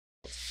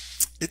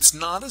It's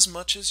not as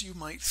much as you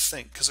might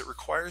think because it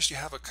requires you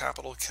have a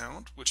capital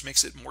account, which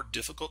makes it more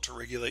difficult to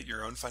regulate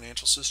your own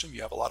financial system.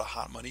 You have a lot of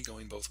hot money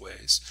going both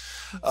ways.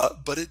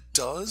 But it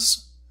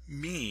does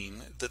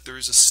mean that there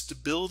is a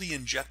stability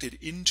injected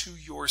into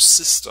your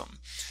system,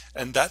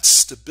 and that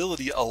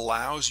stability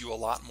allows you a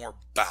lot more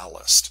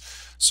ballast.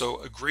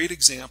 So a great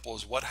example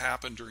is what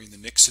happened during the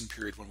Nixon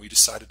period when we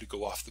decided to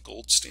go off the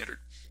gold standard.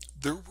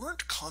 There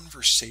weren't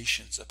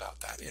conversations about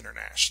that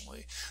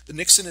internationally. The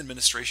Nixon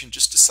administration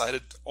just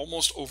decided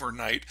almost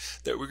overnight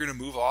that we're going to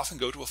move off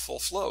and go to a full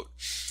float.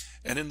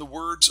 And in the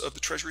words of the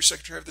Treasury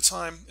Secretary of the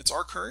time, it's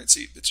our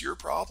currency, it's your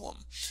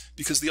problem,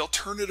 because the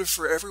alternative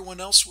for everyone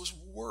else was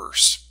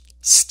worse,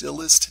 still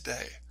is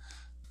today.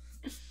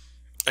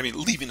 I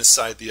mean, leaving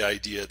aside the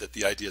idea that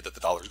the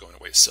dollar is going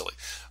away is silly.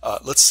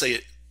 Let's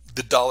say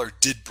the dollar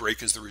did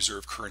break as the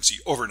reserve currency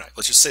overnight.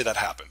 Let's just say that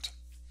happened.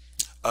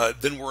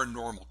 Then we're a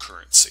normal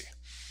currency.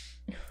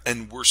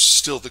 And we're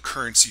still the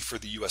currency for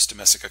the U.S.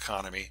 domestic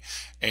economy.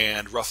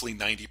 And roughly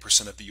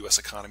 90% of the U.S.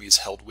 economy is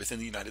held within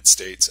the United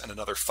States, and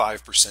another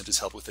 5% is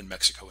held within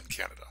Mexico and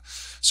Canada.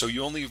 So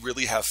you only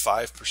really have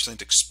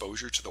 5%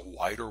 exposure to the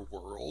wider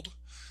world.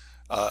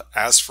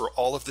 As for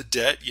all of the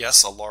debt,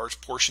 yes, a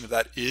large portion of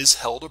that is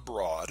held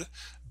abroad,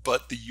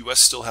 but the U.S.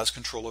 still has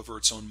control over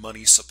its own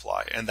money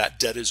supply, and that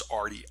debt is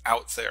already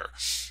out there.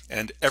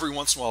 And every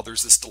once in a while,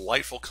 there's this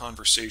delightful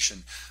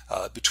conversation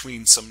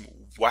between some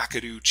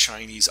wackadoo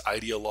Chinese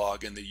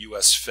ideologue and the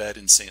U.S. Fed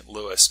in St.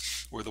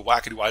 Louis, where the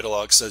wackadoo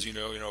ideologue says,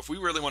 if we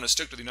really want to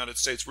stick to the United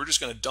States, we're just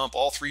going to dump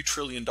all $3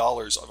 trillion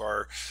of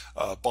our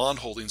bond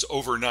holdings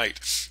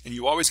overnight. And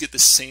you always get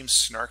this same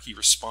snarky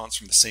response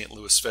from the St.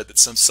 Louis Fed that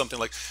says something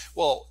like,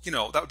 well,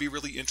 that would be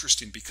really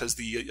interesting because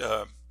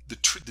the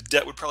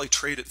debt would probably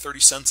trade at 30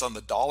 cents on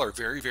the dollar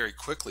very, very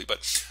quickly.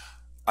 But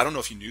I don't know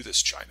if you knew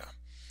this, China,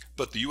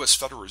 but the U.S.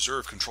 Federal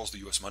Reserve controls the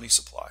U.S. money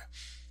supply.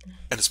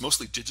 And it's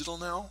mostly digital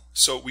now.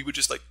 So we would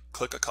just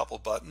click a couple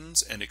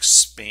buttons and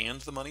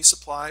expand the money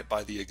supply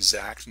by the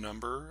exact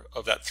number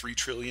of that 3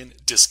 trillion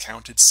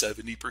discounted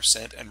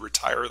 70% and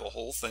retire the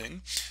whole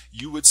thing.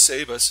 You would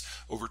save us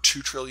over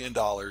 $2 trillion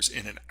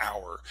in an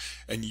hour,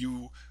 and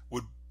you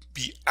would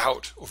be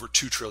out over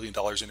 $2 trillion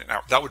in an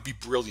hour. That would be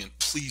brilliant.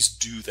 Please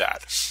do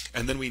that.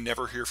 And then we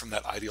never hear from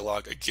that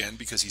ideologue again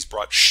because he's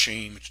brought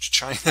shame to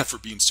China for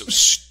being so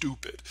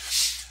stupid.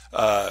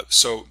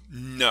 So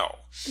no,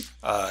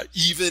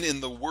 even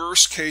in the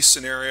worst case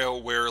scenario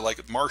where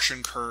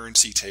Martian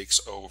currency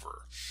takes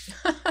over,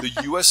 the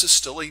U.S. is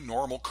still a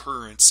normal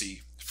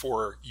currency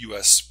for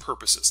U.S.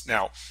 purposes.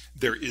 Now,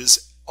 there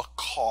is a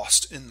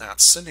cost in that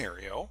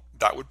scenario.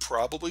 That would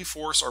probably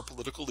force our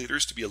political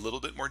leaders to be a little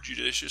bit more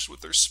judicious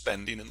with their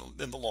spending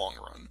in the long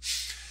run,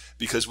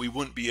 because we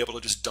wouldn't be able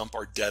to just dump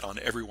our debt on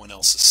everyone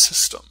else's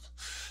system.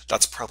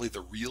 That's probably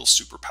the real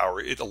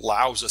superpower. It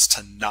allows us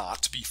to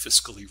not be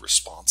fiscally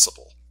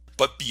responsible.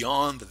 But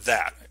beyond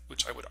that,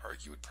 which I would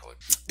argue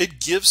it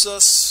gives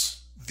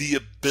us the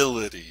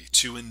ability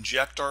to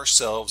inject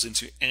ourselves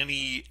into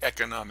any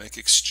economic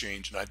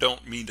exchange. And I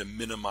don't mean to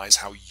minimize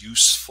how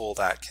useful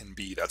that can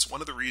be. That's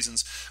one of the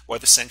reasons why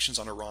the sanctions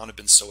on Iran have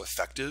been so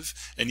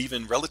effective, and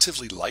even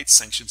relatively light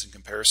sanctions in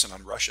comparison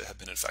on Russia have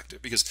been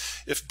effective. Because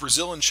if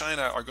Brazil and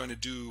China are going to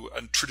do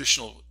a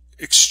traditional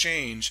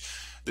exchange,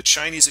 the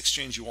Chinese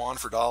exchange yuan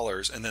for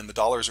dollars, and then the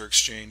dollars are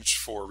exchanged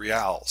for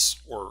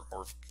reals, or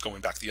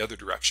going back the other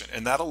direction.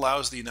 And that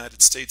allows the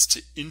United States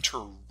to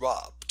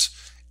interrupt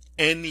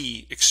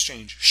any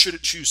exchange, should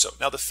it choose so.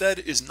 Now, the Fed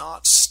is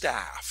not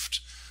staffed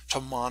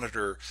to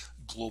monitor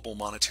global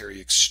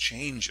monetary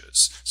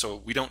exchanges,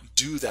 so we don't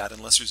do that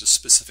unless there's a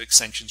specific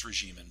sanctions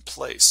regime in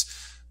place.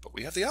 But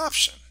we have the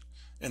option.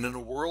 And in a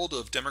world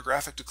of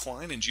demographic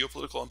decline and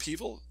geopolitical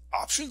upheaval,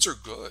 options are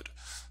good.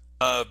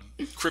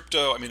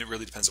 Crypto, I mean, it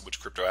really depends on which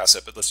crypto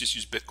asset, but let's just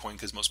use Bitcoin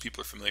because most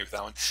people are familiar with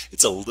that one.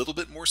 It's a little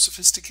bit more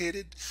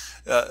sophisticated.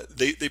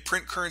 They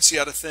print currency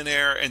out of thin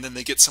air, and then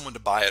they get someone to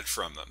buy it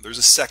from them. There's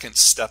a second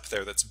step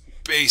there that's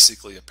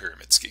basically a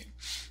pyramid scheme.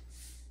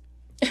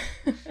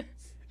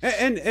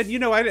 And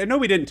I know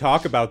we didn't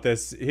talk about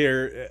this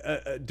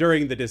here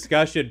during the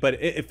discussion, but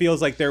it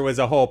feels like there was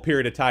a whole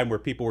period of time where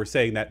people were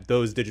saying that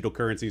those digital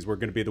currencies were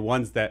going to be the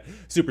ones that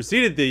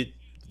superseded the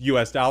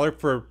U.S. dollar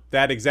for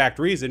that exact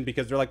reason,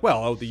 because they're like,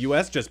 well, the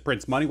U.S. just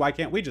prints money. Why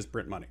can't we just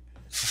print money?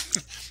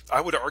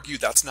 I would argue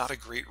that's not a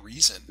great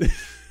reason.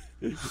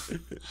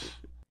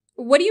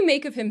 What do you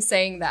make of him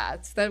saying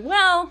that? That,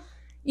 well,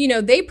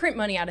 they print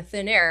money out of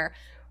thin air.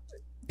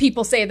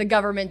 People say the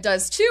government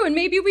does too, and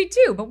maybe we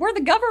do, but we're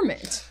the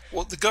government.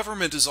 Well, the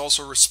government is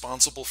also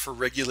responsible for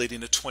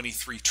regulating a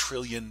 $23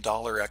 trillion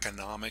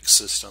economic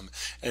system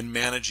and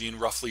managing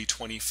roughly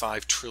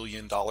 $25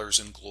 trillion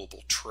in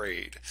global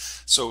trade.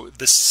 So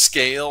the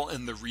scale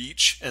and the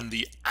reach and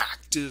the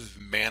active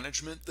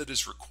management that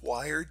is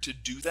required to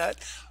do that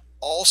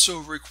also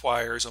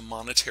requires a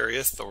monetary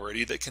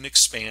authority that can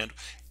expand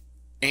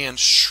and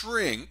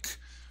shrink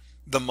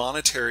the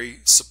monetary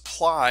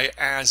supply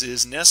as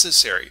is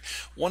necessary.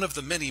 One of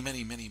the many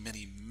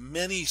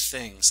many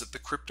things that the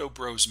crypto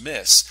bros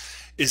miss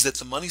is that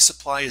the money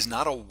supply is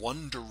not a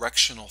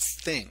one-directional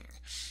thing.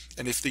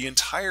 And if the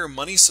entire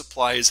money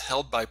supply is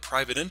held by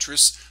private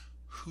interests,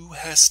 who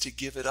has to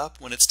give it up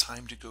when it's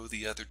time to go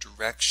the other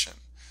direction?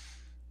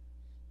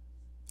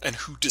 And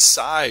who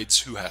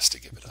decides who has to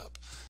give it up?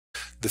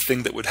 The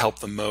thing that would help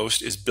the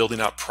most is building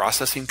out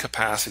processing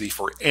capacity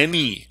for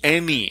any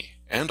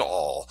and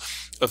all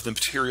of the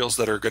materials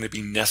that are going to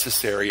be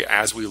necessary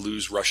as we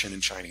lose Russian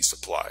and Chinese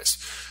supplies.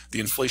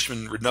 The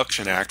Inflation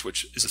Reduction Act,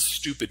 which is a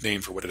stupid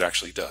name for what it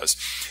actually does,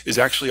 is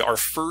actually our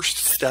first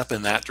step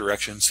in that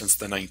direction since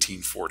the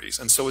 1940s.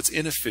 And so it's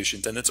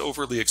inefficient and it's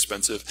overly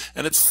expensive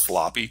and it's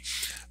sloppy.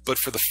 But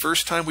for the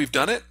first time we've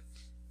done it,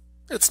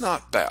 it's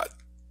not bad.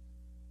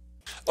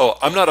 Oh,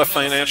 I'm not a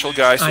financial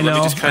guy, so let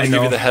me just kind of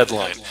give you the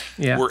headline.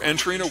 Yeah. We're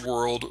entering a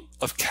world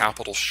of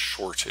capital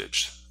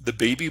shortage. The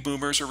baby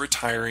boomers are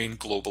retiring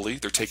globally.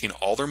 They're taking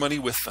all their money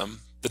with them.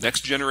 The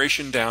next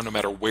generation down, no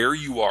matter where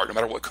you are, no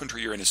matter what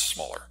country you're in, is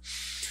smaller.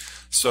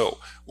 So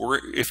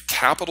if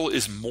capital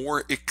is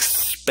more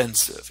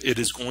expensive, it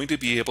is going to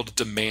be able to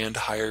demand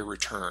higher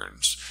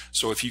returns.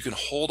 So if you can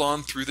hold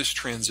on through this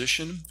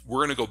transition,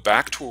 we're going to go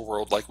back to a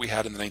world like we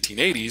had in the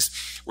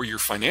 1980s, where your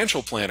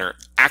financial planner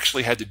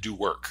actually had to do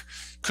work.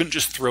 Couldn't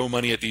just throw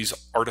money at these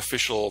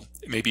artificial,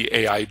 maybe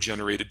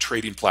AI-generated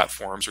trading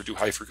platforms or do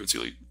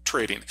high-frequency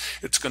trading.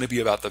 It's going to be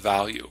about the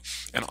value.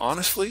 And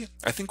honestly,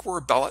 I think we're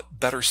about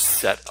better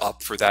set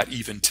up for that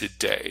even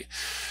today.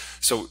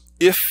 So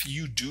if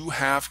you do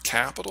have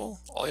capital,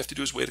 all you have to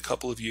do is wait a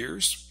couple of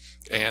years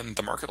and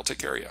the market will take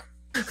care of you.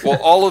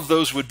 Well, all of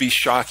those would be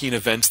shocking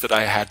events that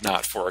I had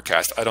not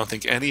forecast. I don't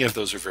think any of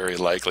those are very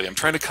likely. I'm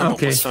trying to come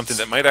up with something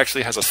that might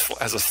actually has a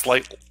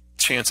slight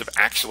chance of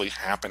actually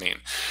happening.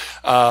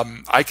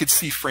 I could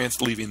see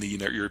France leaving the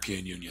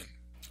European Union.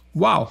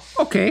 Wow.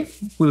 Okay.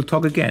 We'll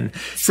talk again.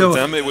 For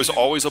them, it was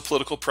always a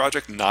political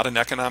project, not an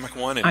economic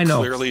one. And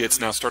clearly it's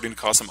now starting to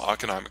cause some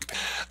economic pain.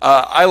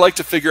 I like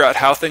to figure out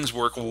how things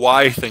work,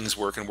 why things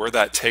work, and where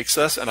that takes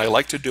us. And I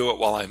like to do it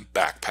while I'm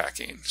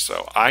backpacking.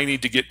 So I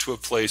need to get to a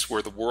place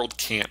where the world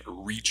can't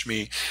reach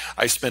me.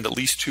 I spend at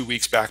least 2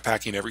 weeks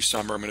backpacking every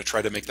summer. I'm going to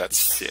try to make that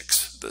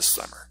 6 this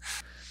summer.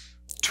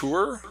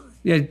 Tour?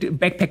 Yeah,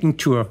 backpacking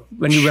tour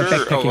when you were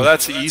backpacking. Oh, well,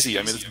 that's easy.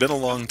 I mean, it's been a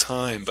long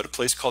time, but a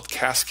place called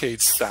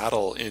Cascade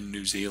Saddle in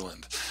New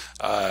Zealand.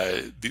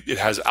 It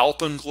has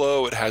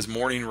alpenglow, it has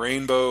morning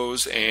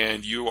rainbows,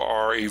 and you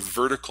are a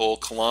vertical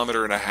 1.5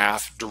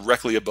 kilometers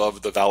directly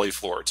above the valley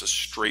floor. It's a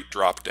straight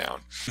drop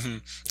down.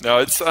 Now,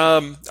 it's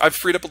I've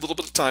freed up a little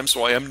bit of time,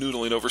 so I am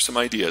noodling over some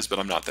ideas, but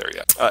I'm not there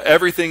yet.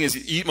 Everything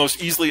is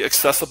most easily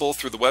accessible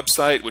through the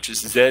website, which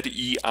is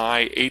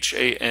zeihan.com.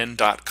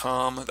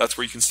 That's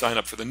where you can sign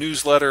up for the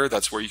newsletter.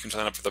 That's where you can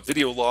sign up for the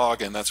video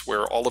log, and that's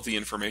where all of the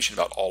information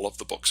about all of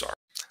the books are.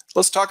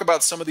 Let's talk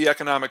about some of the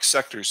economic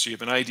sectors so you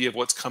have an idea of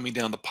what's coming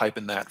down the pipe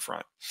in that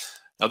front.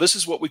 Now, this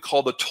is what we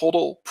call the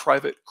total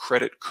private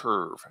credit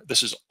curve.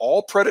 This is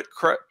all private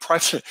credit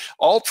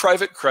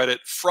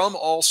from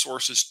all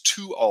sources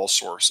to all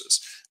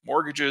sources.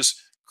 Mortgages,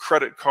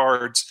 credit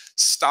cards,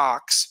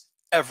 stocks,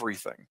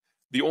 everything.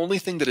 The only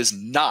thing that is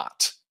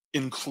not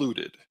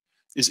included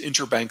is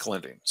interbank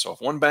lending. So if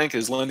one bank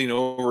is lending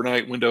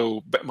overnight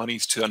window money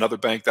to another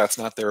bank, that's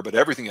not there, but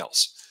everything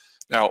else.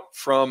 Now,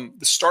 from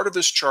the start of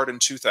this chart in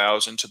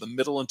 2000 to the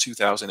middle in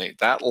 2008,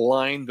 that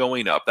line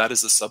going up, that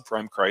is the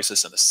subprime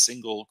crisis in a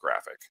single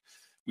graphic.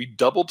 We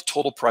doubled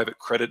total private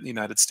credit in the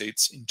United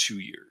States in 2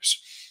 years.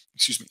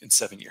 Excuse me, in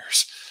 7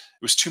 years.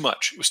 It was too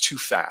much. It was too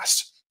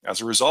fast. As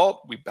a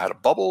result, we had a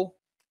bubble.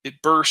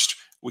 It burst.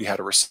 We had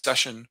a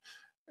recession.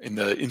 In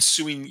the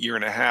ensuing year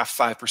and a half,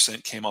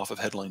 5% came off of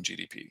headline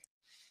GDP.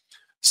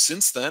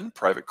 Since then,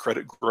 private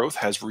credit growth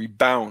has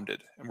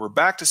rebounded, and we're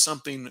back to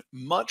something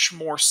much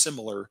more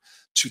similar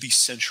to the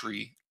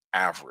century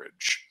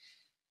average.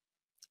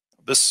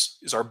 This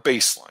is our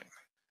baseline.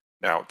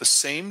 Now, the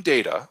same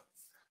data,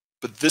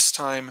 but this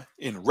time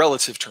in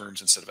relative terms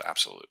instead of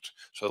absolute.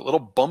 So a little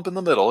bump in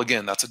the middle,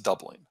 again, that's a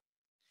doubling.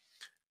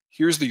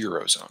 Here's the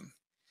Eurozone.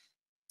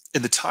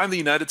 In the time the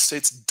United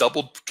States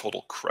doubled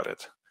total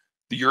credit,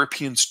 the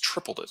Europeans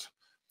tripled it.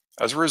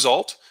 As a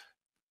result,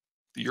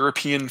 the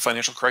European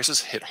financial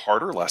crisis hit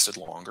harder, lasted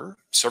longer.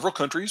 Several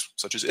countries,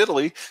 such as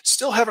Italy,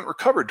 still haven't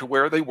recovered to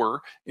where they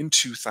were in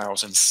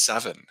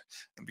 2007.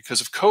 And because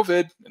of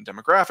COVID and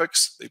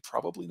demographics, they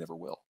probably never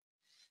will.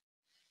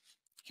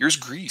 Here's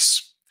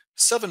Greece,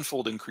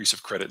 7-fold increase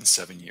of credit in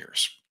 7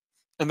 years.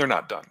 And they're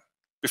not done.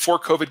 Before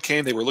COVID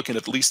came, they were looking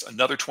at least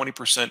another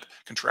 20%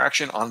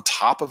 contraction on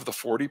top of the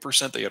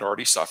 40% they had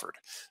already suffered.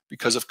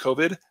 Because of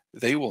COVID,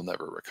 they will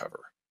never recover.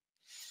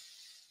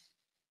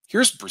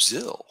 Here's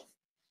Brazil.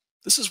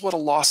 This is what a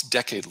lost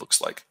decade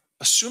looks like,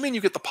 assuming you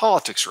get the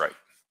politics right.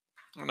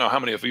 I don't know how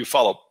many of you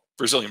follow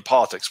Brazilian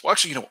politics. Well,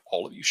 actually,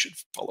 all of you should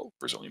follow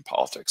Brazilian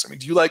politics. I mean,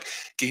 do you like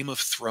Game of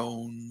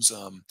Thrones,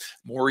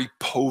 Maury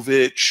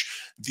Povich,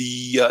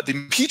 the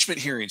impeachment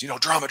hearings?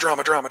 Drama.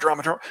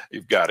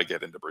 You've got to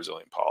get into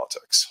Brazilian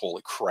politics.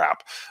 Holy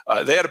crap!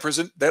 They had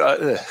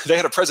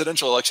a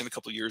presidential election a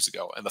couple of years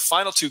ago, and the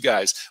final two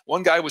guys.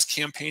 One guy was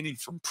campaigning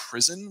from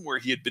prison where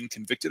he had been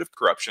convicted of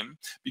corruption,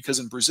 because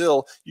in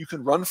Brazil you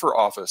can run for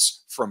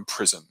office from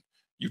prison.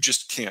 You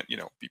just can't,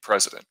 be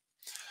president.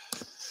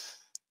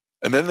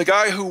 And then the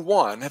guy who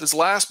won at his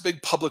last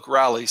big public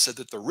rally said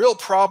that the real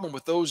problem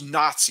with those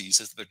Nazis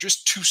is that they're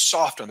just too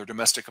soft on their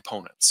domestic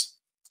opponents.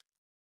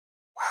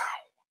 Wow.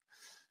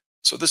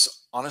 So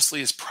this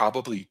honestly is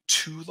probably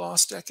 2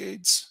 lost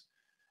decades.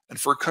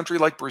 And for a country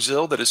like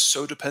Brazil that is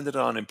so dependent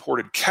on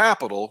imported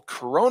capital,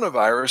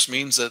 coronavirus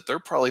means that they're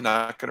probably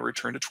not going to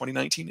return to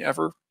 2019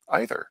 ever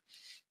either.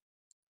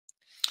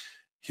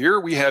 Here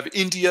we have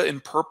India in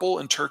purple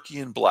and Turkey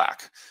in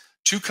black,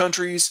 2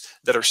 countries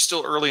that are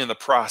still early in the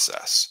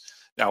process.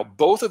 Now,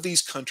 both of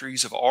these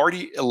countries have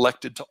already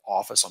elected to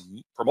office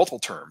for multiple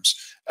terms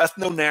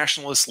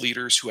ethno-nationalist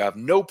leaders who have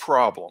no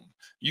problem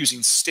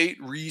using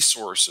state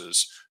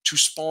resources to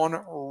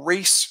spawn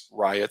race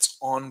riots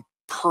on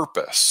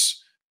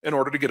purpose in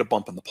order to get a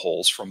bump in the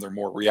polls from their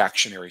more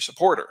reactionary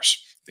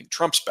supporters. I think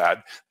Trump's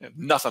bad. They have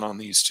nothing on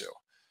these two.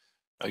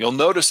 Now, you'll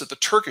notice that the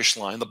Turkish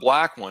line, the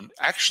black one,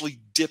 actually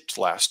dipped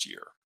last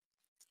year.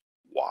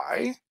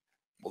 Why?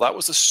 Well, that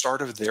was the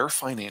start of their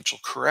financial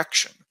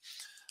correction.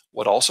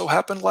 What also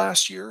happened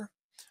last year?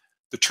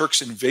 The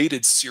Turks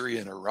invaded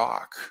Syria and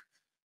Iraq.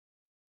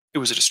 It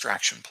was a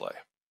distraction play.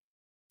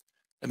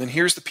 And then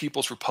here's the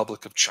People's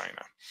Republic of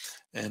China.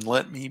 And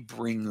let me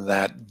bring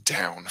that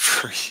down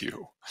for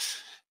you.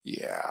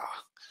 Yeah.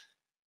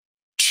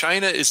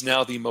 China is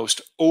now the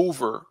most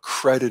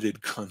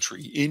over-credited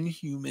country in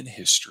human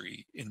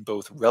history in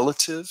both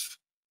relative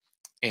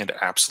and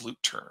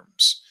absolute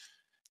terms.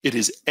 It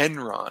is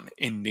Enron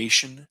in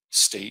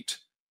nation-state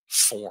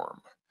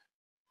form.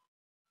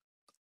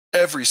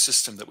 Every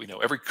system that we know,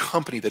 every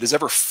company that has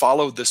ever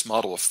followed this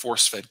model of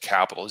force-fed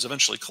capital has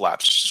eventually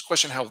collapsed. It's just a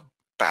question how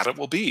bad it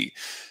will be.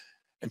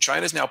 And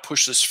China's now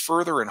pushed this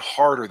further and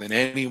harder than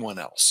anyone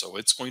else. So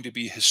it's going to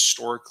be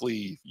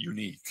historically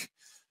unique.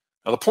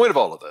 Now, the point of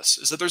all of this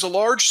is that there's a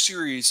large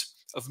series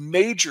of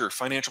major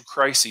financial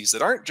crises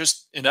that aren't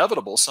just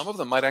inevitable. Some of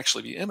them might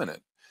actually be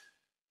imminent.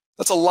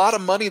 That's a lot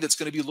of money that's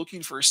going to be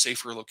looking for a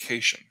safer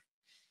location.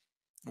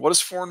 What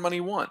does foreign money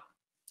want?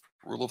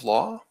 Rule of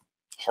law?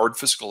 Hard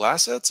fiscal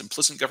assets,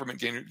 implicit government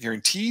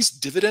guarantees,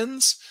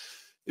 dividends.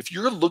 If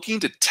you're looking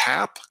to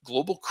tap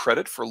global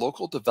credit for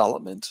local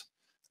development,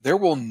 there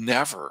will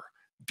never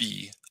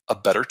be a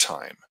better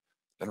time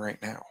than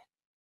right now.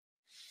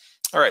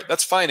 All right,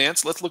 that's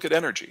finance. Let's look at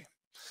energy.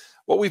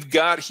 What we've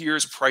got here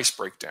is a price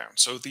breakdown.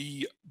 So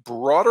the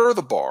broader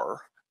the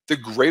bar, the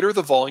greater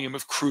the volume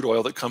of crude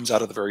oil that comes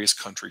out of the various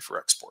countries for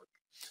export.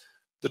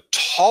 The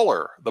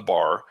taller the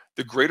bar,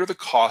 the greater the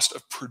cost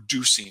of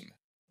producing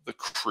the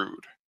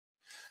crude.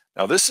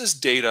 Now, this is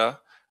data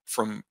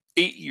from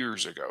 8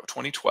 years ago,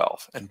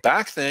 2012. And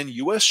back then,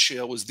 U.S.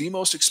 shale was the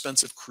most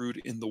expensive crude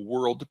in the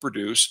world to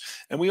produce.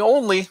 And we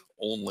only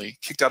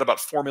kicked out about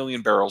 4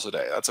 million barrels a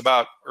day. That's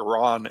about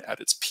Iran at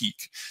its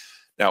peak.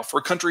 Now, for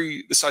a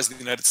country the size of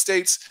the United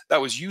States, that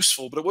was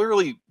useful, but it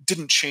really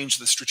didn't change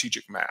the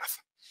strategic math.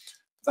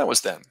 That was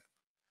then.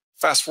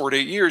 Fast forward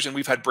 8 years, and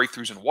we've had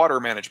breakthroughs in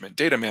water management,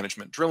 data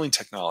management, drilling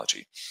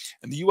technology.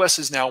 And the U.S.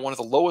 is now one of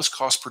the lowest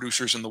cost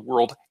producers in the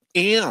world.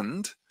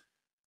 And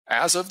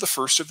as of the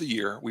first of the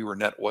year, we were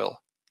net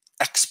oil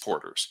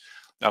exporters.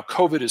 Now,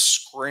 COVID is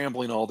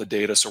scrambling all the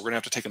data, so we're going to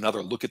have to take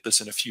another look at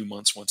this in a few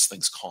months once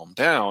things calm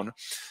down.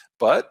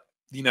 But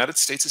the United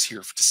States is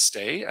here to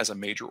stay as a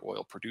major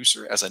oil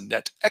producer, as a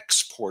net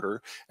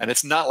exporter, and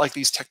it's not like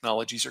these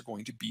technologies are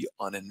going to be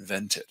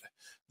uninvented.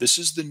 This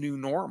is the new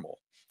normal.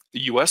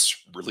 The U.S.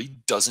 really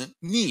doesn't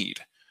need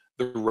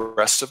the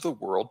rest of the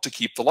world to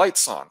keep the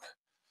lights on.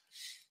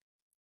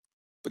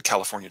 But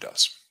California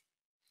does.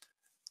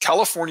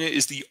 California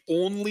is the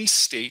only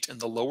state in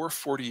the lower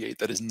 48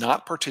 that is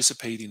not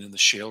participating in the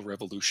shale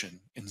revolution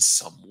in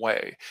some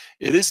way.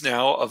 It is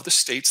now, of the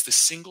states, the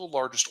single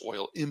largest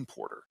oil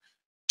importer.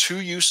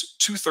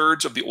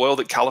 Two-thirds of the oil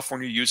that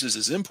California uses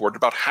is imported.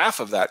 About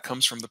half of that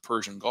comes from the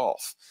Persian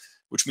Gulf,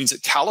 which means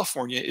that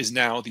California is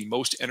now the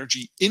most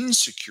energy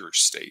insecure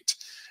state.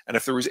 And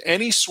if there was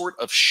any sort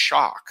of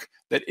shock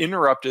that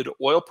interrupted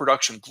oil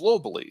production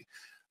globally,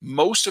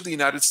 most of the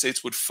United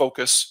States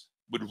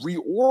would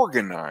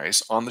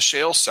reorganize on the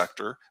shale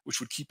sector, which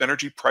would keep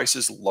energy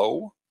prices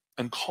low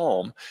and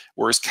calm,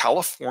 whereas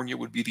California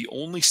would be the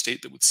only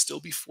state that would still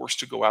be forced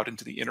to go out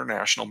into the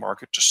international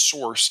market to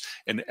source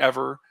an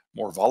ever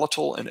more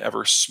volatile and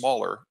ever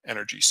smaller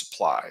energy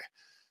supply.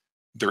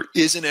 There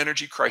is an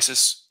energy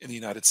crisis in the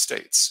United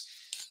States,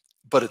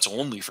 but it's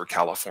only for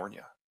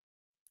California.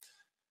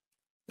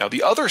 Now,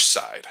 the other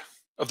side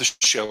of the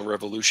shale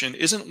revolution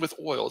isn't with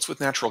oil, it's with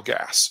natural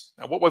gas.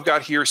 Now, what we've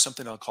got here is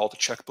something I'll call the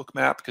checkbook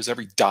map, because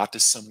every dot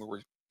is somewhere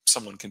where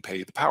someone can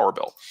pay the power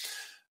bill.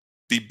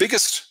 The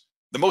biggest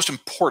The most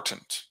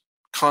important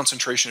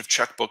concentration of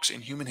checkbooks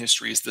in human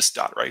history is this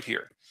dot right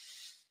here.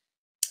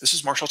 This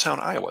is Marshalltown,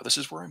 Iowa. This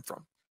is where I'm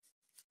from.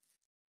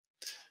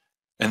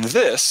 And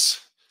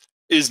this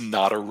is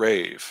not a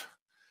rave.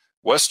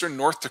 Western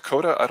North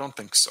Dakota, I don't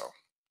think so.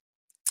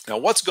 Now,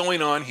 what's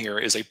going on here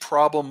is a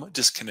problem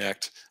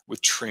disconnect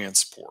with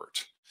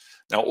transport.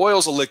 Now, oil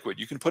is a liquid.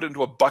 You can put it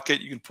into a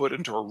bucket, you can put it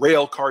into a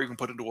rail car, you can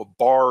put it into a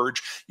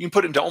barge, you can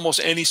put it into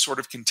almost any sort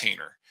of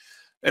container.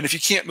 And if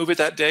you can't move it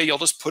that day, you'll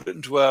just put it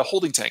into a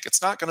holding tank.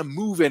 It's not going to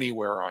move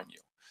anywhere on you.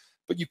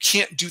 But you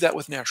can't do that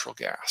with natural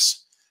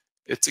gas.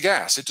 It's a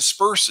gas, it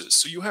disperses.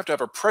 So you have to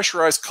have a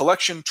pressurized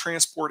collection,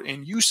 transport,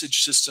 and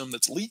usage system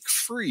that's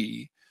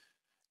leak-free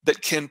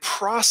that can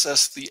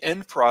process the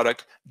end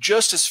product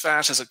just as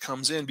fast as it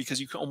comes in,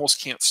 because you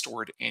almost can't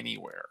store it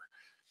anywhere.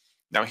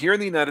 Now, here in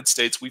the United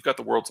States, we've got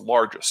the world's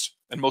largest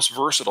and most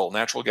versatile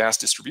natural gas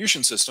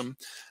distribution system,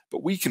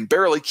 but we can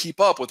barely keep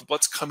up with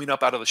what's coming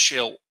up out of the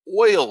shale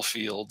oil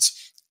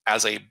fields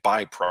as a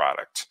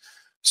byproduct.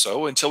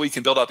 So until we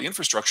can build out the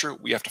infrastructure,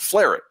 we have to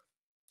flare it.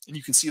 And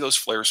you can see those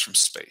flares from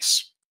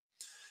space.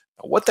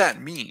 Now, what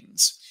that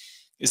means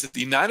is that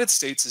the United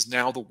States is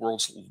now the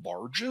world's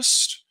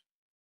largest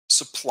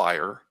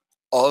supplier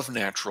of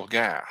natural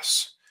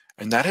gas.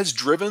 And that has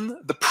driven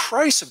the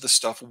price of the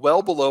stuff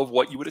well below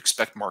what you would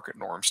expect market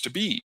norms to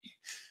be.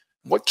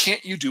 What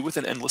can't you do with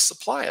an endless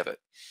supply of it?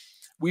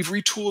 We've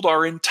retooled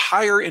our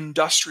entire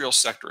industrial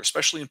sector,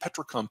 especially in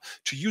petrochem,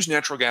 to use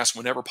natural gas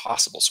whenever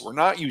possible. So we're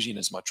not using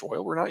as much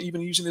oil. We're not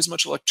even using as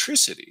much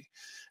electricity.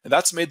 And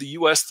that's made the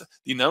U.S.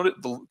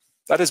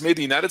 That has made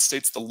the United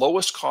States the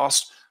lowest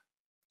cost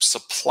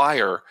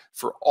supplier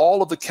for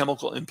all of the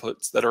chemical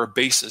inputs that are a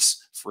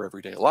basis for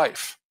everyday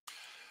life.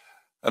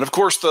 And of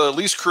course, the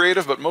least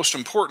creative but most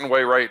important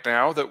way right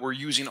now that we're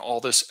using all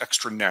this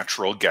extra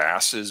natural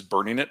gas is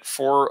burning it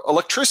for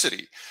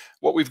electricity.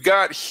 What we've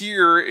got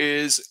here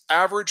is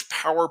average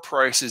power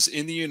prices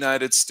in the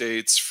United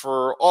States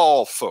for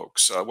all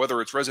folks,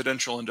 whether it's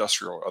residential,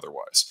 industrial, or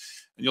otherwise.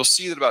 And you'll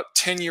see that about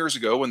 10 years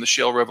ago, when the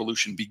shale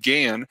revolution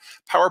began,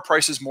 power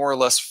prices more or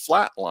less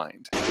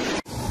flatlined.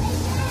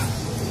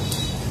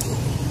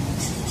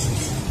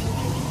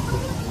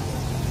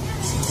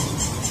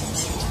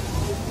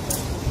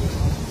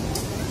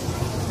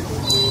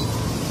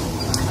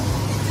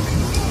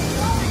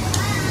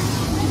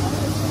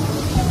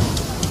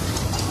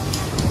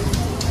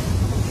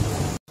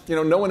 You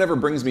know, no one ever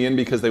brings me in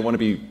because they want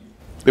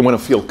to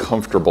feel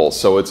comfortable.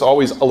 So it's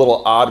always a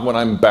little odd when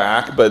I'm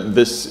back, but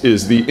this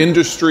is the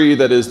industry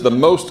that is the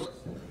most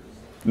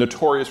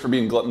notorious for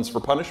being gluttons for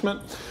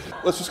punishment.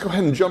 Let's just go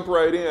ahead and jump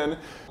right in.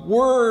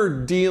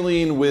 We're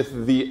dealing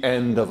with the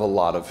end of a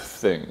lot of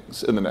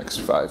things in the next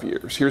 5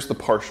 years. Here's the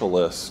partial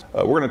list.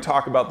 We're going to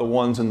talk about the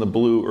ones in the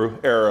blue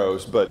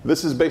arrows, but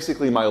this is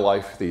basically my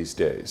life these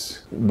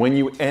days. When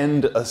you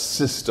end a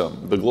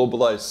system, the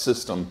globalized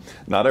system,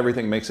 not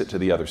everything makes it to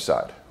the other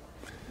side.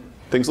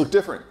 Things look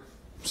different.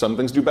 Some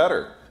things do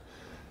better,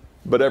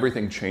 but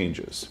everything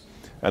changes.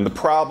 And the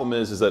problem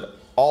is that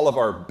all of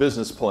our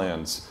business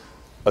plans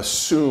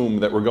assume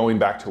that we're going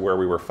back to where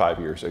we were 5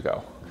 years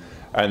ago.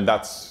 And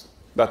that's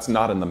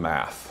not in the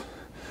math.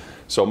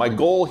 So my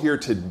goal here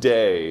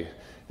today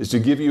is to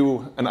give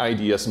you an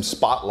idea, some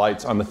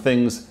spotlights on the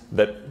things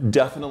that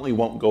definitely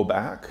won't go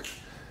back,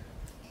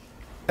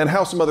 and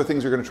how some other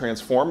things are going to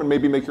transform and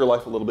maybe make your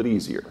life a little bit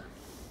easier.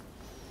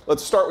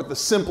 Let's start with the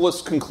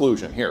simplest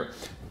conclusion here.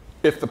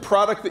 If the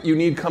product that you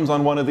need comes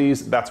on one of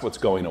these, that's what's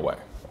going away.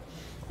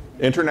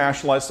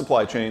 Internationalized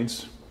supply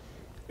chains,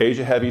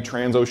 Asia heavy,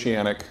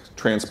 transoceanic,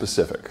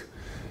 trans-Pacific.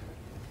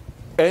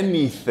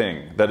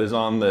 Anything that is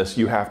on this,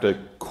 you have to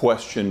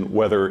question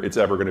whether it's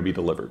ever going to be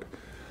delivered.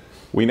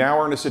 We now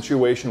are in a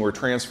situation where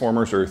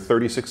transformers are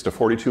 36 to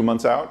 42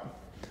 months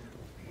out.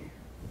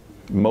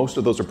 Most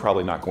of those are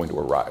probably not going to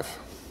arrive.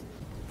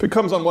 If it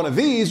comes on one of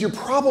these, you're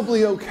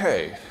probably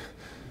okay.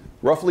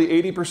 Roughly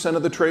 80%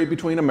 of the trade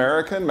between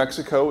America and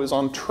Mexico is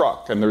on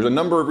truck, and there's a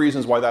number of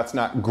reasons why that's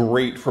not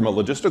great from a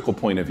logistical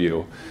point of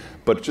view,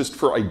 but just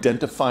for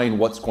identifying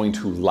what's going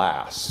to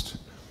last.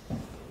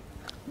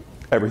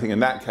 Everything in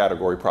that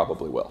category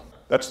probably will.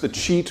 That's the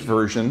cheat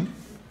version.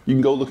 You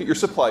can go look at your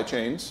supply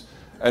chains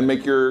and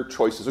make your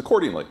choices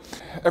accordingly.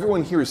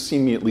 Everyone here has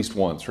seen me at least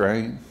once,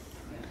 right?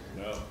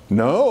 No.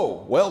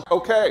 No? Well,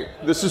 okay,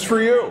 this is for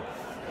you.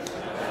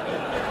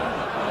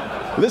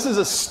 This is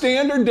a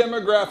standard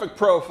demographic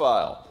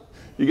profile.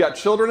 You got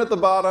children at the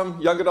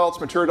bottom, young adults,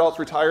 mature adults,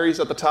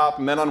 retirees at the top,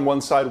 men on one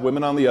side,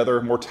 women on the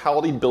other.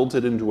 Mortality built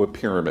it into a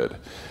pyramid.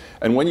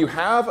 And when you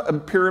have a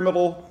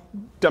pyramidal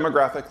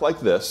demographic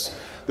like this,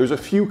 there's a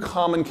few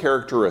common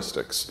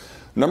characteristics.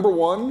 Number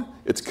one,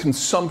 it's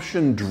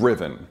consumption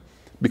driven,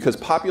 because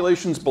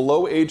populations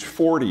below age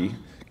 40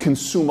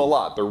 consume a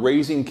lot. They're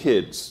raising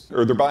kids,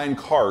 or they're buying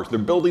cars, they're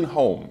building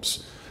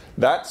homes.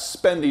 That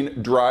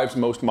spending drives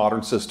most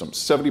modern systems,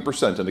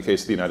 70% in the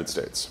case of the United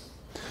States.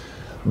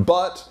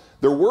 But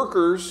their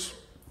workers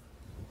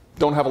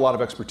don't have a lot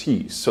of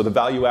expertise, so the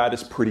value add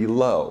is pretty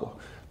low.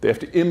 They have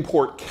to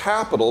import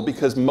capital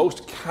because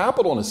most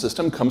capital in a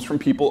system comes from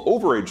people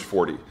over age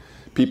 40,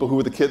 people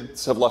who the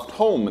kids have left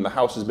home and the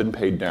house has been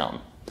paid down.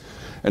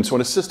 And so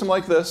in a system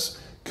like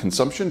this,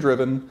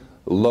 consumption-driven,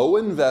 low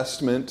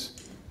investment,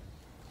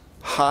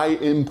 high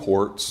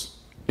imports,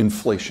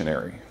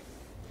 inflationary.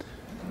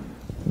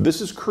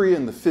 This is Korea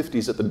in the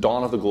 50s at the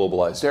dawn of the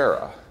globalized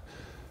era.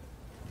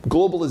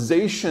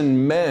 Globalization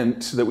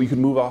meant that we could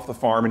move off the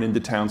farm and into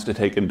towns to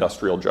take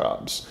industrial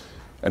jobs.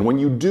 And when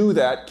you do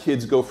that,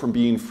 kids go from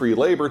being free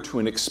labor to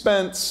an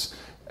expense,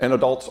 and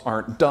adults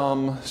aren't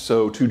dumb,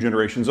 so 2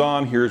 generations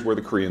on, here's where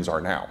the Koreans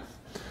are now.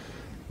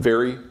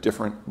 Very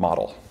different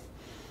model.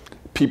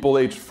 People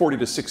aged 40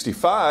 to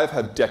 65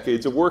 have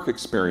decades of work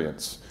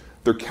experience.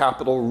 They're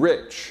capital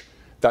rich.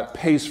 That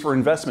pays for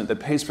investment, that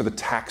pays for the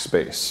tax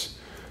base.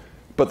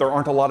 But there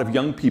aren't a lot of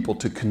young people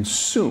to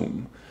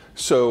consume.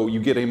 So you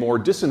get a more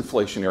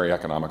disinflationary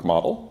economic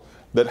model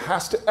that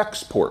has to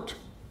export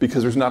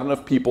because there's not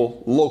enough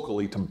people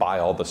locally to buy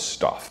all the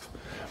stuff.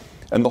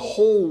 And the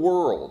whole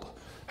world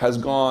has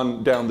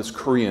gone down this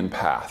Korean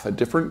path at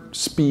different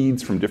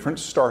speeds from different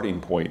starting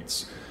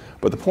points.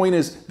 But the point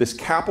is, this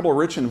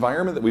capital-rich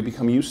environment that we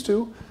become used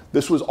to,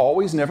 this was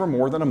always never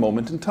more than a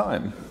moment in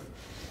time.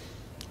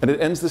 And it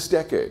ends this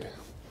decade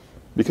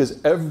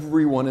because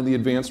everyone in the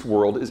advanced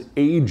world is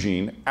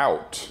aging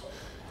out.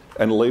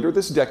 And later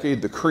this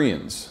decade, the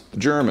Koreans, the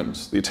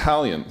Germans, the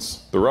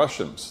Italians, the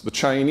Russians, the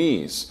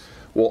Chinese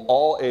will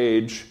all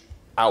age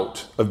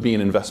out of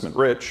being investment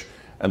rich,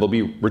 and they'll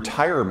be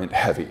retirement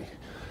heavy.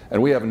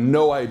 And we have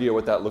no idea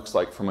what that looks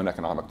like from an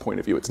economic point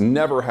of view. It's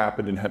never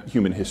happened in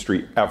human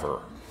history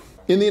ever.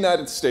 In the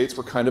United States,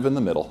 we're kind of in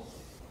the middle,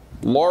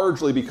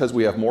 largely because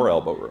we have more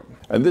elbow room.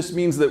 And this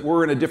means that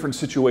we're in a different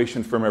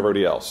situation from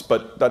everybody else,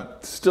 but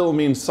that still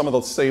means some of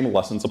the same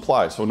lessons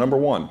apply. So number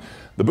one,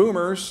 the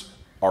boomers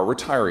are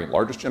retiring.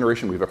 Largest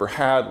generation we've ever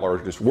had,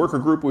 largest worker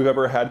group we've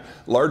ever had,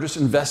 largest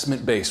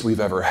investment base we've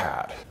ever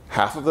had.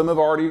 Half of them have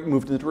already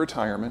moved into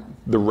retirement.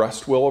 The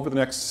rest will over the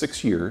next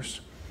 6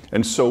 years.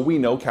 And so we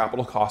know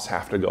capital costs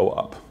have to go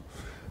up.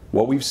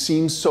 What we've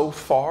seen so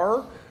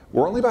far,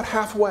 we're only about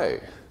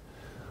halfway.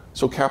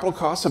 So capital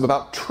costs have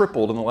about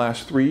tripled in the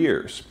last 3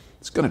 years.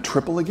 It's going to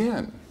triple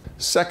again.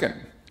 Second,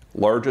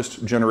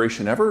 largest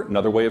generation ever,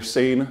 another way of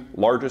saying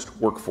largest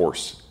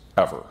workforce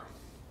ever.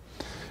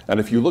 And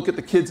if you look at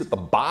the kids at the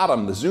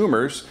bottom, the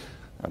Zoomers,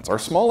 that's our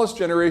smallest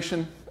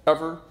generation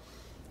ever.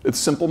 It's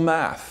simple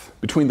math.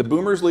 Between the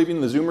boomers leaving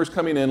and the Zoomers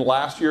coming in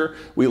last year,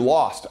 we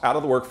lost out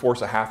of the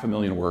workforce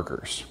 500,000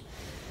 workers.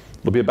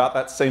 It'll be about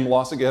that same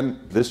loss again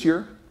this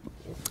year.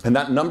 And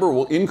that number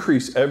will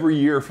increase every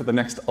year for the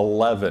next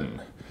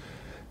 11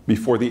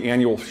 before the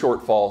annual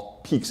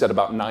shortfall peaks at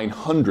about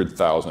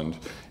 900,000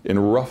 in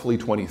roughly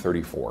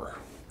 2034.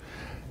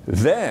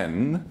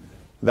 Then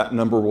that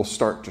number will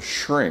start to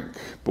shrink,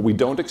 but we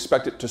don't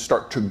expect it to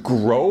start to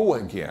grow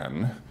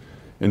again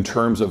in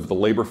terms of the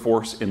labor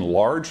force in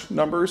large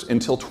numbers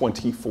until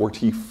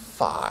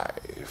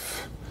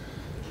 2045.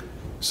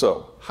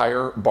 So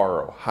hire,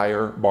 borrow,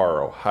 hire,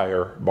 borrow,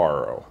 hire,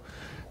 borrow.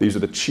 These are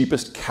the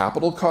cheapest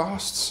capital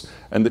costs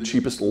and the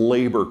cheapest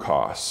labor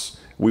costs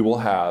we will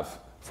have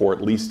for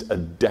at least a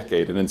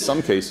decade, and in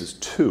some cases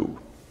 2.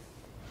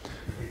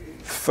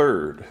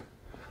 Third,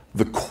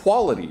 the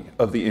quality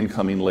of the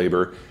incoming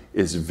labor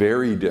is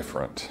very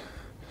different.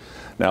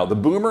 Now, the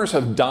boomers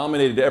have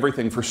dominated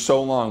everything for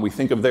so long, we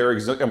think of their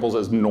examples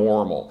as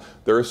normal.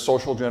 They're a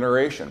social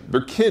generation.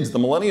 Their kids, the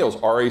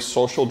millennials, are a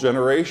social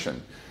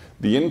generation.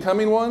 The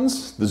incoming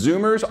ones, the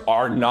Zoomers,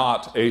 are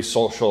not a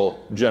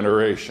social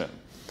generation.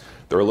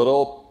 They're a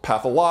little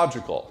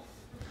pathological.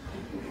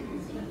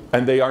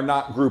 And they are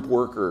not group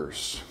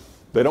workers.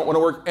 They don't want to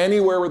work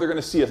anywhere where they're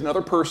going to see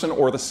another person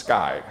or the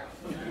sky.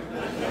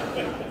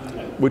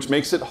 Which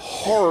makes it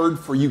hard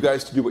for you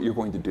guys to do what you're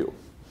going to do.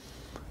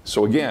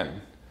 So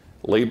again,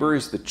 labor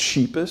is the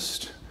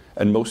cheapest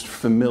and most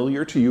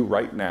familiar to you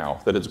right now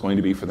that it's going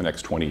to be for the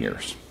next 20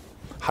 years.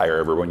 Hire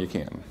everyone you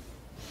can.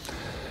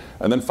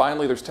 And then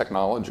finally, there's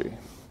technology.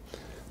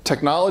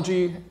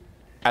 Technology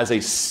as a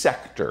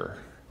sector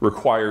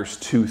requires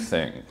 2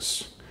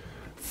 things.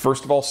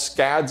 First of all,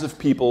 scads of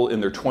people in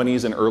their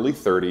 20s and early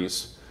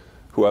 30s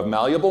who have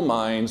malleable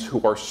minds,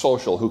 who are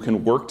social, who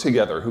can work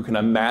together, who can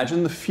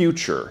imagine the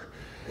future,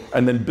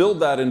 and then build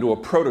that into a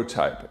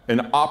prototype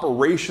and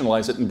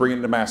operationalize it and bring it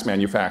into mass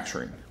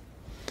manufacturing.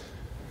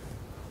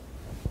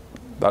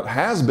 That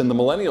has been the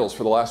millennials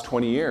for the last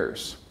 20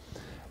 years.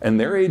 And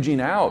they're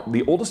aging out.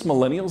 The oldest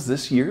millennials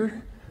this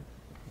year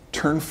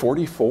turn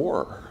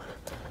 44.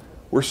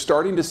 We're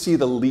starting to see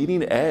the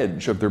leading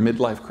edge of their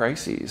midlife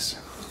crises.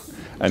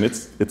 And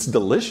it's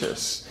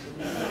delicious.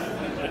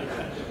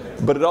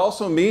 But it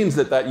also means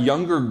that that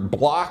younger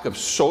block of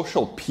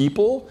social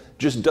people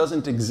just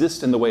doesn't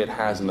exist in the way it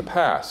has in the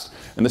past.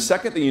 And the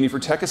second thing you need for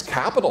tech is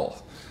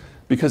capital.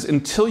 Because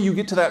until you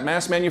get to that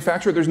mass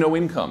manufacturer, there's no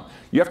income.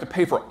 You have to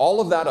pay for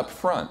all of that up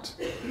front.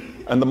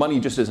 And the money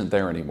just isn't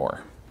there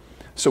anymore.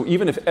 So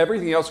even if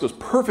everything else goes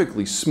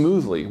perfectly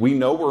smoothly, we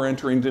know we're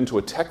entering into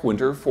a tech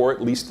winter for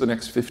at least the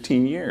next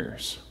 15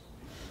 years.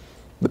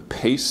 the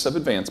pace of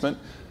advancement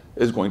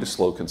is going to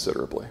slow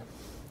considerably.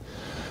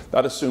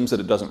 That assumes that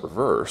it doesn't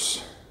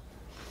reverse.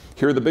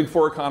 Here are the big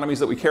four economies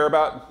that we care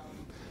about.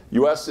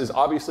 US is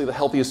obviously the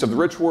healthiest of the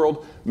rich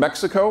world.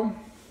 Mexico,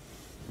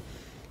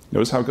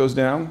 notice how it goes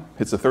down,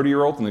 hits the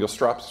 30-year-old and then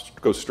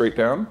goes straight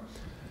down.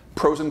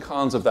 Pros and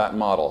cons of that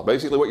model.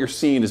 Basically what you're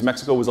seeing is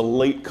Mexico was a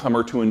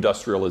latecomer to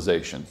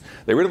industrialization.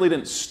 They really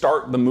didn't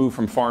start the move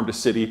from farm to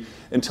city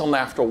until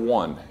NAFTA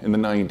won in the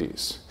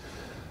 90s.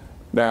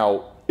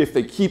 Now, if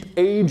they keep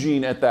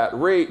aging at that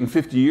rate, in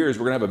 50 years,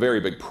 we're going to have a very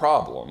big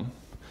problem.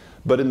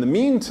 But in the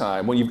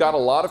meantime, when you've got a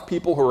lot of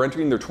people who are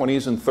entering their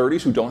 20s and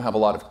 30s who don't have a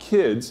lot of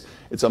kids,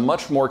 it's a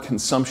much more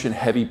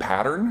consumption-heavy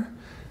pattern.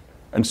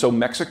 And so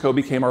Mexico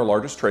became our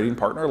largest trading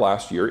partner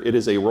last year. It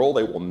is a role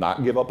they will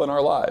not give up in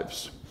our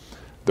lives.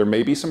 There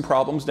may be some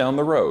problems down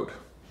the road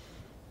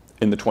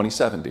in the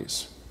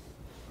 2070s.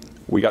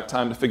 We got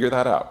time to figure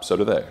that out, so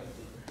do they.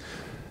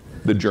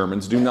 The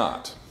Germans do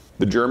not.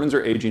 The Germans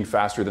are aging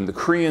faster than the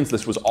Koreans.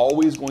 This was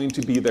always going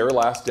to be their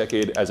last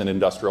decade as an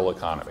industrial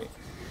economy.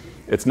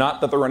 It's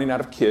not that they're running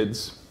out of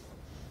kids.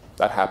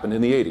 That happened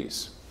in the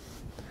 80s.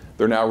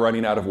 They're now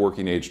running out of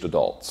working-aged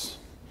adults.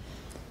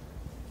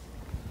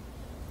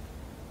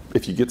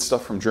 If you get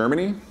stuff from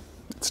Germany,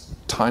 it's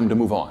time to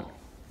move on.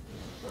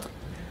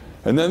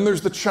 And then there's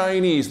the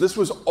Chinese. This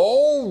was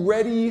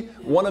already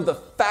one of the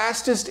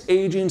fastest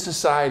aging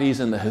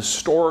societies in the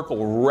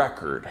historical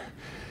record.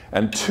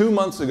 And 2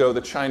 months ago,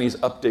 the Chinese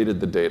updated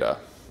the data.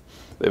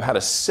 They've had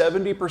a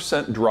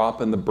 70% drop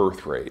in the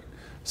birth rate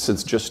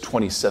since just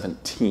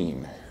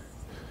 2017.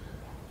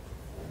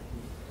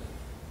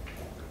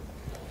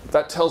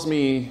 That tells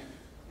me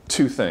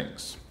two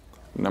things.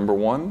 Number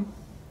one,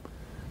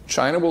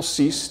 China will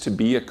cease to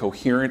be a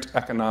coherent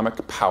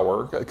economic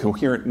power, a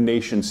coherent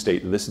nation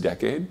state this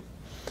decade.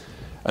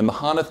 And the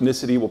Han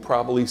ethnicity will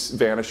probably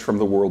vanish from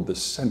the world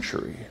this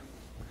century.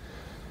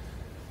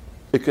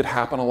 It could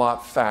happen a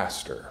lot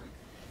faster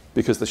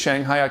because the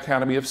Shanghai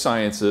Academy of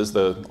Sciences,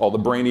 all the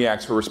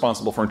brainiacs who are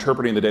responsible for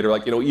interpreting the data are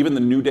like, even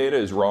the new data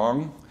is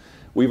wrong.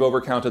 We've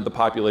overcounted the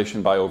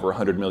population by over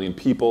 100 million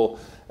people,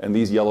 and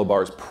these yellow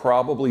bars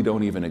probably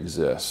don't even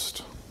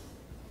exist.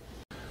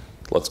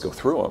 Let's go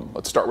through them.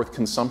 Let's start with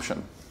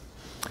consumption.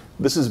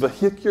 This is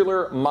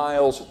vehicular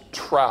miles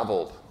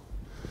traveled.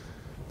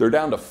 They're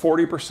down to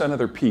 40% of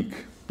their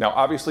peak. Now,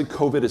 obviously,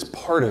 COVID is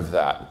part of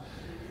that.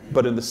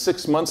 But in the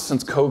 6 months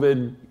since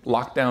COVID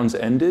lockdowns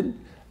ended,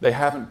 they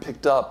haven't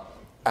picked up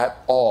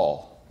at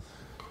all.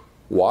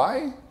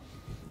 Why?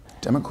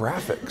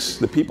 Demographics.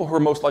 The people who are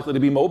most likely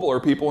to be mobile are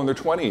people in their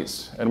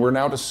 20s. And we're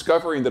now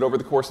discovering that over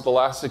the course of the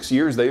last 6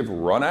 years, they've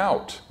run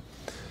out.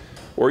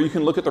 Or you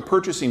can look at their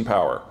purchasing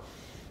power.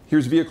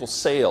 Here's vehicle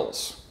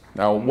sales.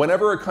 Now,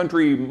 whenever a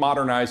country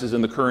modernizes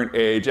in the current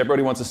age,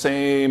 everybody wants the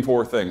same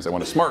four things. They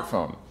want a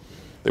smartphone,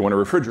 they want a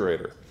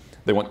refrigerator,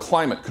 they want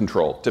climate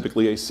control,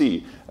 typically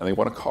AC, and they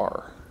want a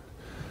car.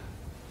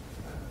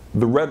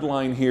 The red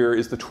line here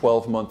is the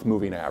 12-month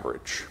moving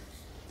average.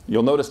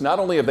 You'll notice not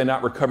only have they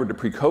not recovered to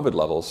pre-COVID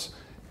levels,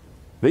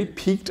 they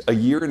peaked a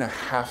year and a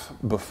half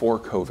before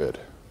COVID.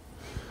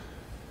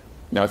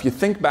 Now, if you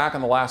think back on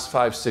the last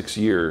 5, 6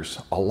 years,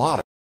 a lot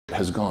of it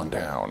has gone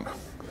down.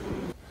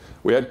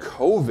 We had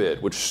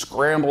COVID, which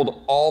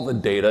scrambled all the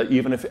data,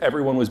 even if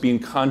everyone was being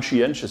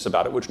conscientious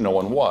about it, which no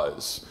one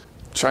was.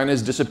 China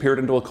has disappeared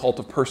into a cult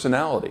of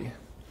personality.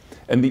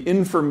 And the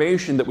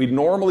information that we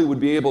normally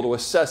would be able to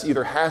assess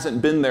either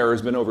hasn't been there or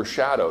has been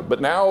overshadowed. But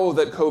now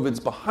that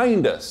COVID's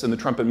behind us and the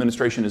Trump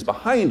administration is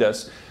behind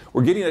us,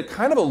 we're getting a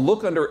kind of a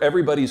look under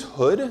everybody's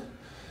hood.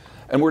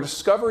 And we're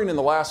discovering in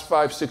the last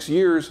 5, 6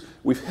 years,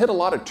 we've hit a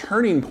lot of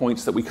turning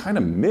points that we kind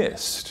of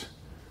missed.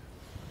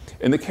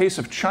 In the case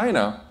of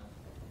China,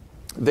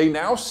 they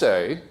now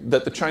say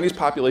that the Chinese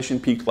population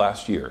peaked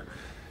last year.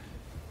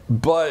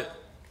 But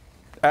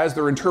as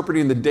they're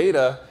interpreting the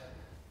data,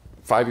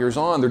 5 years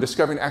on, they're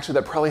discovering actually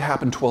that probably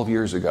happened 12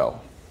 years ago.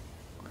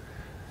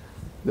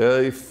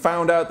 They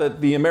found out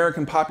that the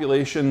American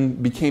population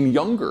became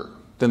younger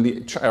than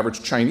the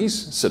average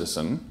Chinese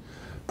citizen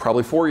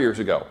probably 4 years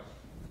ago.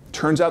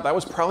 Turns out that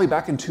was probably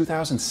back in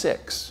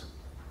 2006.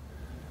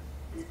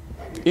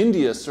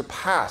 India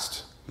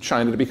surpassed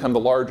China to become the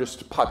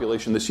largest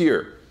population this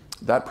year.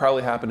 That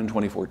probably happened in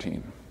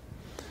 2014.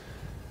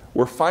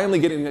 We're finally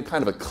getting a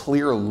kind of a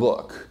clear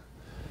look,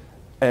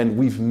 and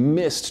we've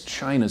missed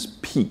China's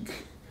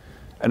peak.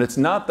 And it's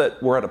not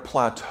that we're at a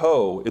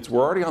plateau, it's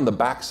we're already on the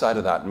backside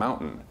of that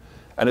mountain.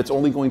 And it's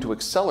only going to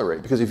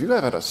accelerate, because if you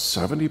have had a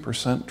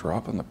 70%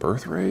 drop in the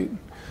birth rate,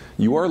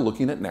 you are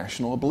looking at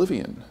national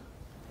oblivion.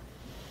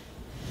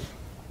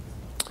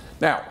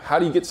 Now, how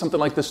do you get something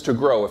like this to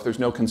grow if there's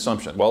no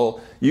consumption?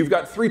 Well, you've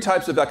got 3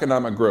 types of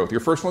economic growth. Your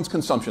first one's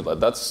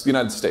consumption-led. That's the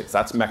United States.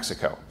 That's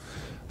Mexico.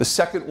 The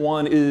second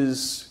one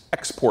is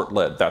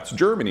export-led. That's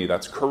Germany.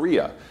 That's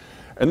Korea.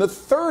 And the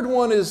third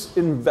one is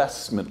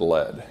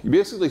investment-led. You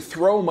basically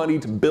throw money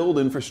to build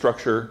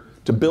infrastructure,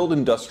 to build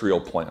industrial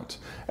plant.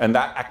 And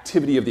that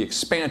activity of the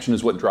expansion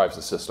is what drives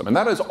the system. And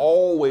that has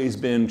always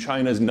been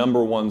China's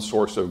 #1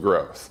 source of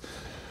growth.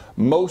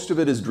 Most of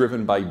it is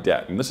driven by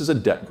debt, and this is a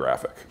debt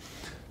graphic.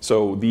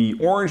 So the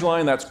orange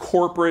line, that's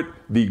corporate,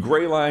 the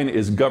gray line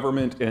is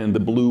government, and the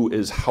blue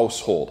is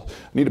household.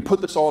 I need to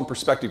put this all in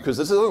perspective because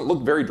this doesn't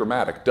look very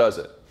dramatic, does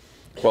it?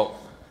 Well,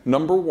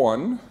 number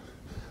one,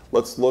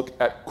 let's look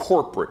at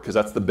corporate because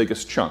that's the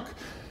biggest chunk.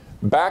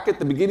 Back at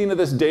the beginning of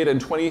this data in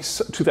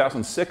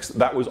 2006,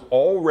 that was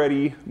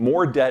already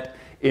more debt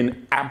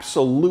in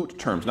absolute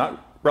terms,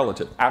 not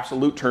relative,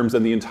 absolute terms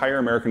than the entire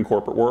American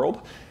corporate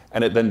world,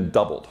 and it then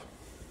doubled.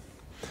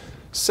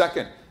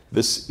 Second,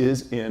 this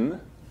is in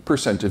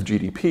percent of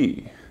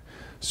GDP.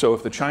 So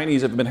if the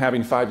Chinese have been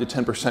having 5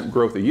 to 10%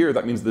 growth a year,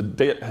 that means the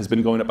debt has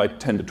been going up by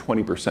 10 to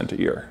 20% a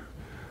year.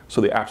 So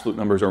the absolute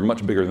numbers are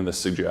much bigger than this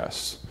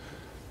suggests.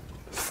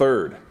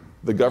 Third,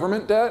 the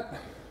government debt,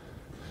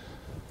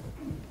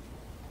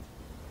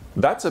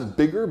 that's a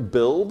bigger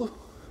build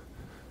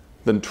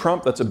than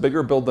Trump, that's a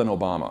bigger build than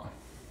Obama.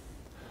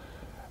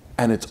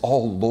 And it's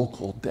all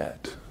local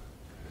debt.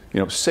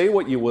 You know, say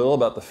what you will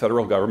about the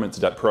federal government's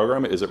debt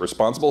program. Is it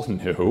responsible?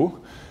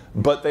 No.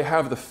 But they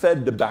have the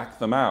Fed to back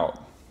them out,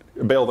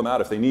 bail them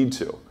out if they need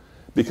to.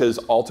 Because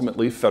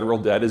ultimately, federal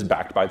debt is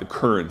backed by the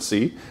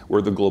currency.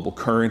 We're the global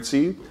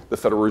currency. The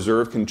Federal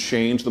Reserve can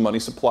change the money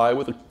supply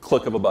with a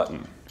click of a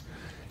button.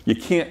 You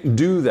can't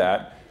do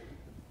that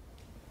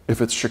if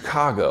it's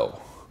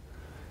Chicago.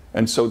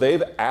 And so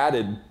they've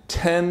added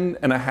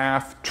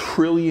 $10.5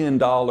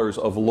 trillion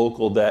of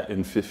local debt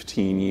in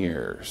 15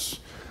 years,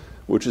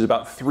 which is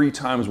about 3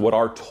 times what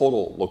our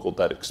total local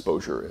debt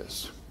exposure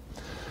is.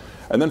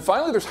 And then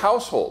finally, there's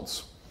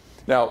households.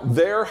 Now,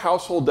 their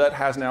household debt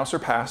has now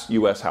surpassed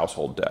US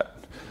household debt.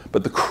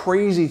 But the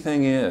crazy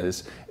thing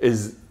is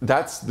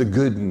that's the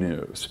good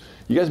news.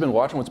 You guys been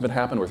watching what's been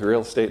happening with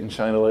real estate in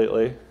China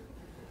lately?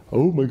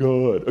 Oh my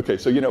God. Okay,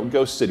 so you know,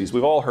 ghost cities,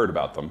 we've all heard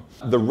about them.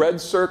 The red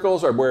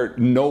circles are where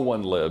no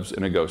one lives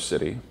in a ghost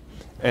city.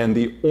 And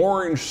the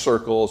orange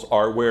circles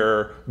are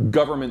where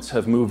governments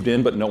have moved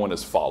in, but no one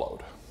has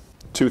followed.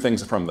 2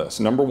 things from this.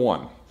 Number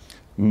one,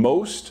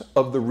 most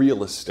of the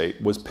real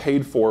estate was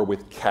paid for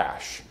with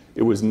cash.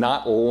 It was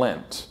not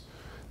lent.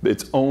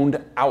 It's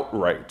owned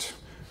outright.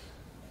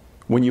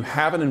 When you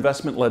have an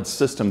investment-led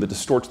system that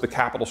distorts the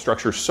capital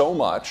structure so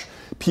much,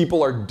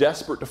 people are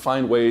desperate to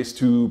find ways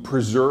to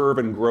preserve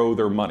and grow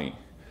their money.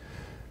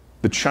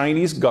 The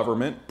Chinese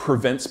government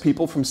prevents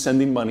people from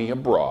sending money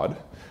abroad,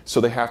 so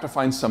they have to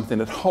find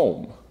something at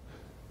home.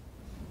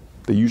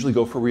 They usually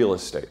go for real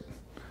estate.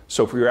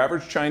 So for your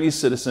average Chinese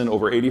citizen,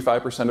 over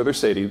 85% of their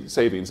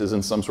savings is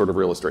in some sort of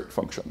real estate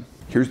function.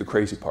 Here's the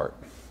crazy part.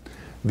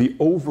 The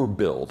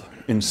overbuild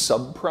in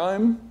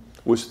subprime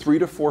was 3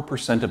 to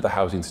 4% of the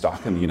housing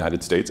stock in the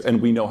United States, and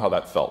we know how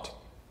that felt.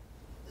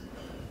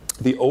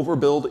 The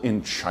overbuild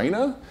in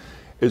China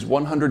is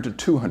 100 to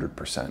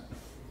 200%.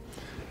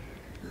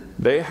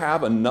 They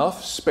have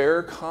enough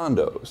spare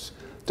condos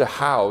to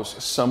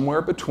house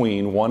somewhere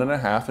between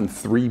 1.5 and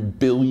 3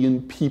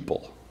 billion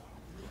people.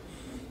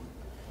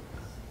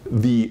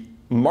 The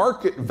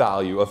market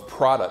value of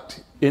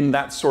product in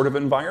that sort of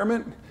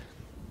environment,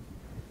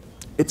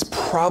 it's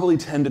probably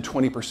 10 to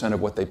 20%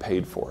 of what they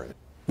paid for it.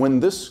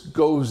 When this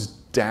goes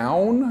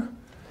down,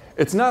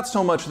 it's not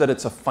so much that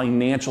it's a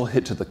financial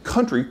hit to the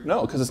country,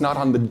 no, because it's not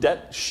on the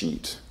debt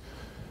sheet,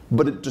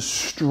 but it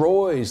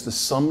destroys the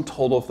sum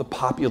total of the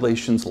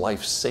population's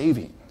life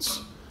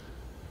savings.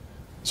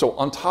 So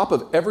on top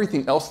of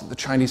everything else that the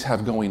Chinese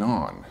have going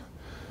on,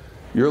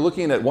 you're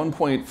looking at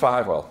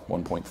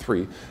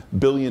 1.3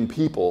 billion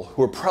people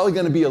who are probably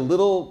going to be a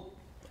little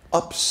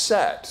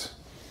upset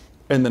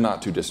in the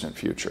not too distant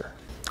future.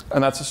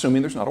 And that's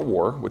assuming there's not a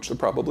war, which there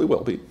probably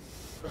will be.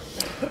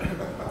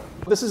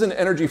 This is an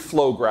energy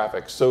flow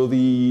graphic. So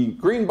the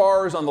green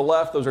bars on the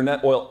left, those are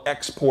net oil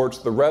exports.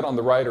 The red on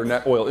the right are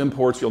net oil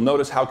imports. You'll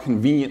notice how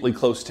conveniently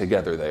close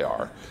together they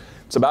are.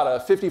 It's about a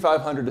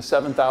 5,500 to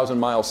 7,000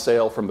 mile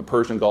sail from the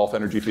Persian Gulf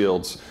energy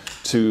fields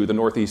to the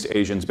Northeast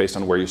Asians based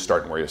on where you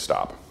start and where you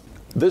stop.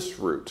 This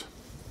route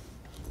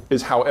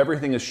is how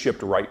everything is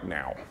shipped right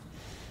now.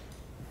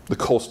 The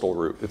coastal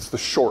route. It's the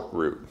short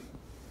route.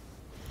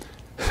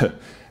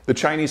 The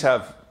Chinese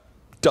have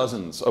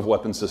dozens of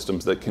weapon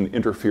systems that can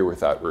interfere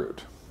with that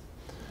route.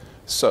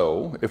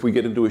 So if we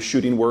get into a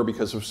shooting war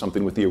because of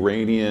something with the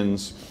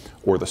Iranians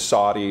or the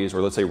Saudis,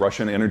 or let's say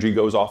Russian energy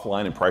goes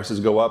offline and prices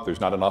go up, there's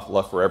not enough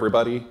left for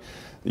everybody,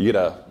 you get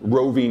a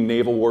roving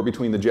naval war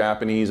between the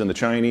Japanese and the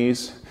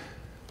Chinese,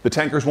 the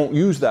tankers won't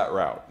use that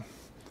route.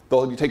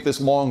 They'll take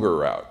this longer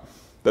route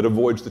that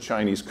avoids the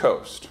Chinese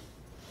coast.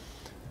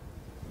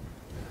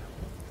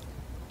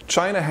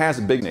 China has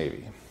a big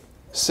navy,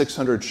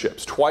 600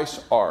 ships,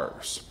 twice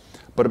ours.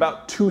 But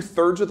about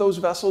 2/3 of those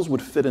vessels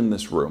would fit in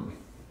this room.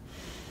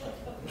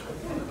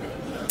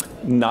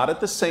 Not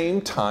at the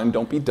same time,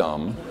 don't be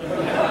dumb.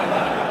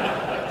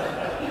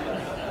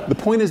 The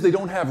point is they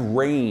don't have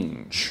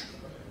range.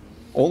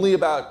 Only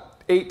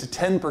about 8 to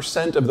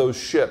 10% of those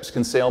ships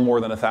can sail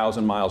more than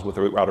 1,000 miles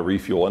without a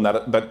refuel. And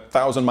that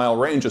 1,000-mile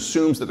range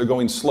assumes that they're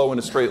going slow in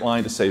a straight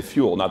line to save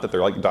fuel, not that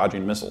they're like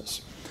dodging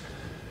missiles.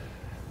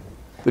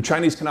 The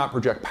Chinese cannot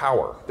project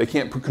power. They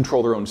can't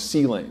control their own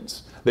sea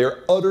lanes. They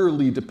are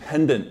utterly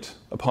dependent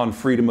upon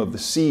freedom of the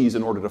seas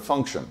in order to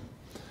function.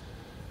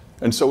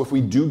 And so if we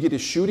do get a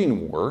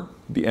shooting war,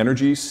 the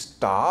energy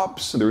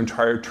stops, their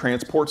entire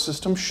transport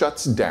system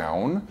shuts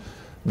down,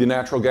 the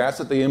natural gas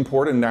that they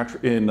import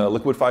in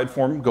liquefied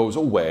form goes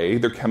away,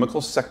 their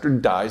chemical sector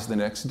dies the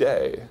next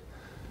day,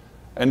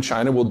 and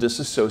China will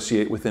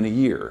disassociate within a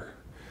year.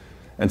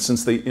 And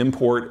since they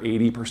import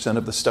 80%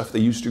 of the stuff they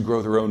use to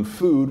grow their own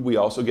food, we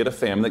also get a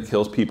famine that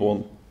kills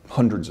people,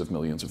 hundreds of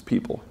millions of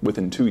people,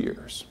 within 2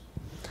 years.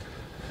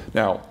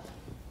 Now,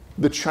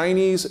 the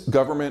Chinese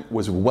government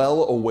was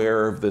well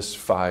aware of this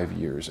 5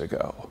 years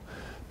ago.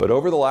 But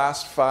over the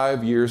last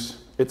 5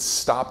 years, it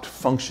stopped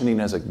functioning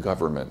as a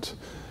government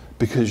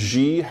because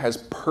Xi has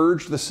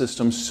purged the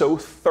system so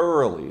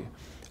thoroughly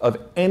of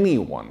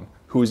anyone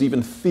who is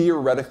even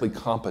theoretically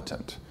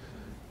competent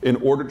in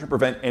order to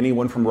prevent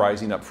anyone from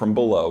rising up from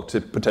below to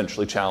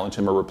potentially challenge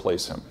him or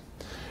replace him.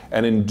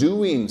 And in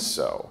doing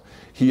so,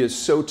 he has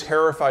so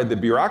terrified the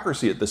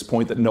bureaucracy at this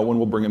point that no one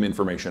will bring him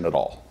information at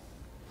all.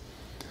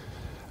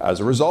 As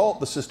a result,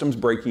 the system's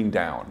breaking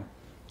down,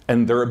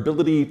 and their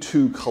ability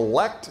to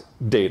collect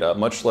data,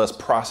 much less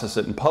process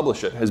it and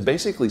publish it, has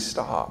basically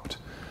stopped.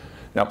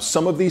 Now,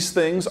 some of these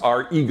things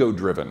are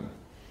ego-driven.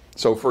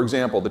 So, for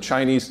example, the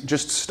Chinese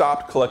just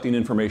stopped collecting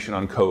information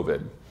on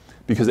COVID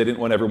because they didn't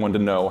want everyone to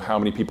know how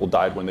many people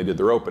died when they did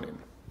their opening.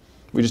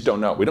 We just don't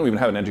know. We don't even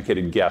have an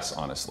educated guess,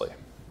 honestly.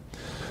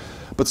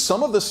 But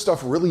some of this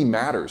stuff really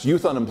matters.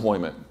 Youth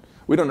unemployment.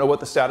 We don't know what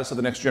the status of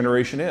the next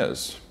generation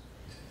is.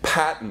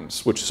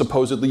 Patents, which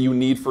supposedly you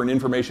need for an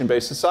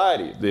information-based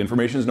society. The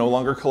information is no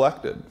longer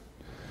collected.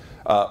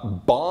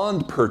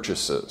 Bond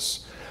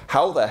purchases.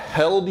 How the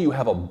hell do you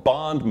have a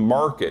bond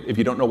market if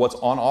you don't know what's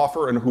on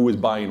offer and who is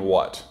buying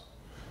what?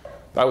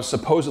 That was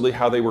supposedly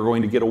how they were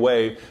going to get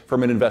away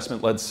from an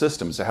investment-led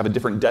system, to have a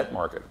different debt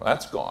market. Well,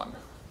 that's gone.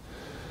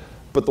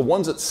 But the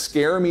ones that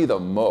scare me the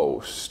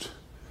most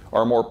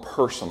are more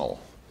personal.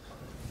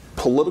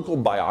 Political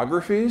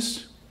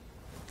biographies,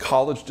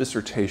 college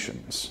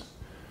dissertations.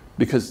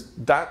 Because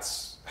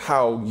that's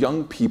how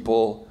young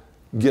people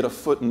get a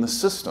foot in the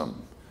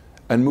system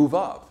and move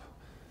up.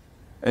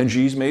 And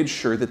Xi's made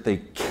sure that they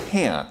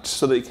can't,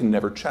 so they can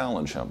never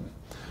challenge him.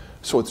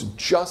 So it's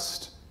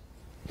just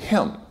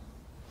him.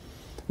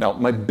 Now,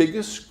 my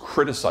biggest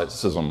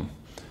criticism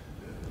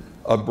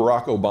of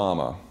Barack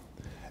Obama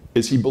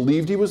is he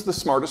believed he was the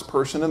smartest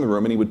person in the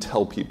room, and he would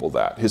tell people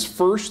that. His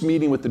first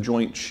meeting with the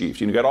Joint Chiefs,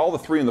 you got all the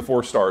 3 and the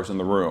 4 stars in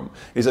the room.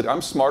 He said,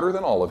 I'm smarter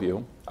than all of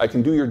you. I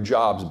can do your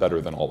jobs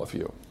better than all of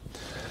you.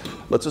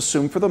 Let's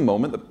assume for the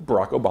moment that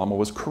Barack Obama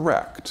was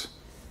correct.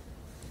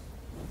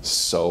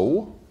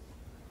 So,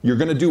 you're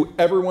going to do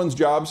everyone's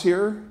jobs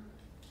here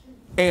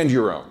and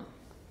your own.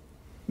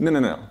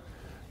 No.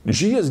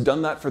 Xi has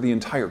done that for the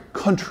entire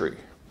country.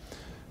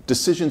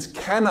 Decisions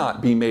cannot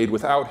be made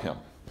without him.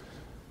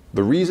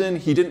 The reason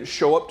he didn't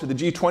show up to the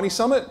G20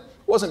 summit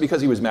wasn't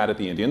because he was mad at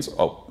the Indians,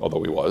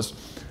 although he was.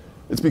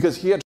 It's because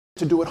he had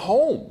to do at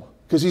home,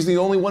 because he's the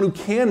only one who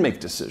can make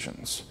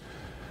decisions.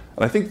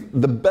 And I think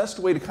the best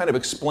way to kind of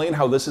explain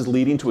how this is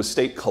leading to a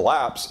state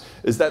collapse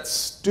is that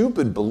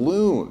stupid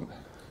balloon.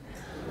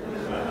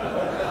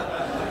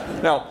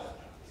 Now,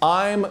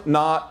 I'm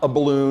not a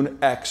balloon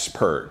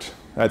expert.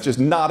 That's just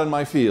not in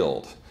my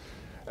field.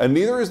 And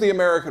neither is the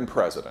American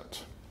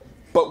president.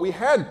 But we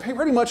had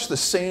pretty much the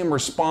same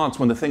response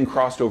when the thing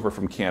crossed over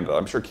from Canada.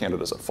 I'm sure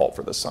Canada's at fault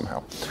for this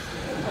somehow.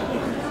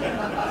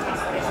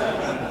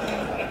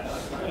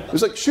 It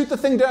was like, shoot the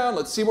thing down,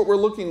 let's see what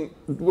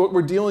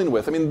we're dealing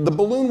with. I mean, the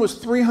balloon was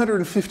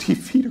 350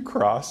 feet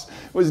across.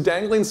 It was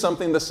dangling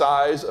something the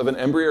size of an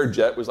Embraer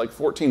jet. It was like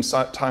 14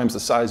 times the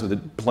size of the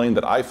plane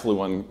that I flew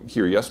on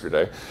here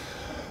yesterday.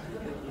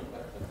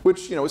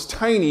 Which, is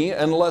tiny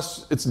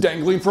unless it's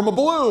dangling from a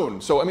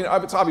balloon. So, I mean,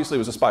 obviously it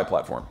was a spy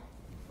platform.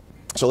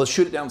 So let's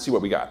shoot it down and see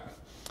what we got.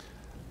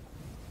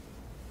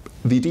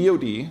 The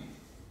DOD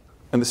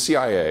and the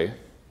CIA,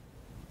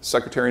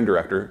 secretary and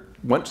director,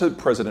 went to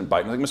President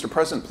Biden, like, Mr.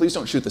 President, please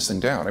don't shoot this thing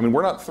down. I mean,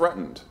 we're not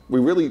threatened. We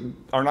really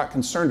are not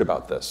concerned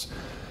about this.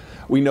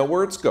 We know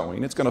where it's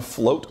going. It's going to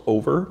float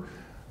over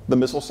the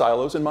missile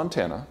silos in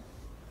Montana.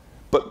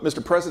 But,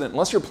 Mr. President,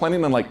 unless you're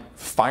planning on,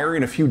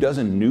 firing a few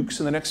dozen nukes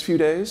in the next few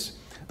days,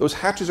 those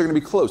hatches are going to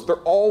be closed. They're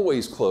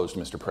always closed,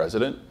 Mr.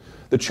 President.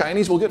 The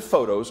Chinese will get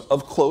photos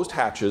of closed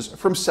hatches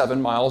from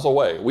 7 miles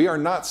away. We are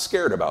not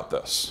scared about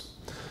this.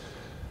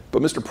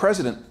 But, Mr.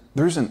 President,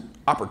 there's an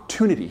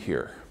opportunity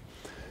here.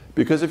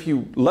 Because if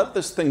you let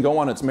this thing go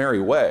on its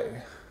merry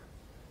way,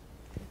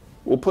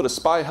 we'll put a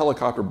spy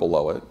helicopter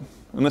below it,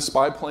 and the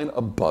spy plane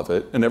above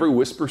it, and every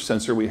whisper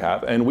sensor we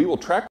have, and we will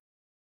track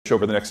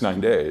over the next 9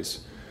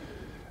 days.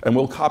 And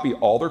we'll copy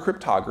all their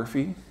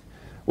cryptography.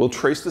 We'll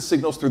trace the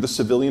signals through the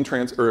civilian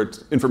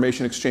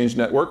information exchange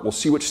network. We'll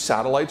see which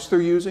satellites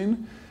they're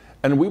using.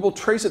 And we will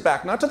trace it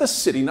back, not to the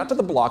city, not to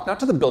the block, not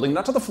to the building,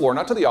 not to the floor,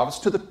 not to the office,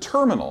 to the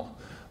terminal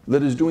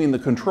that is doing the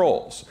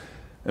controls.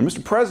 And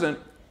Mr. President,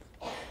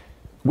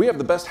 we have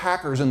the best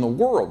hackers in the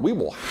world. We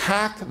will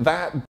hack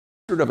that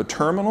of a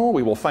terminal,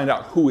 we will find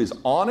out who is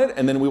on it,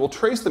 and then we will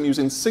trace them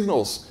using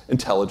signals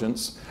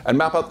intelligence and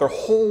map out their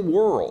whole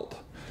world.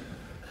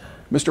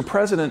 Mr.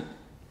 President,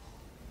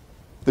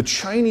 the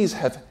Chinese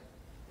have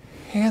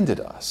handed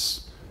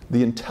us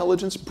the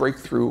intelligence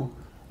breakthrough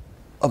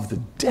of the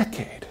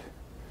decade.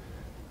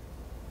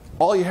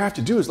 All you have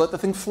to do is let the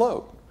thing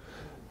float.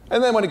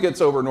 And then when it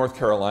gets over North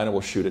Carolina,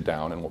 we'll shoot it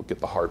down and we'll get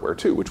the hardware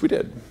too, which we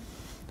did.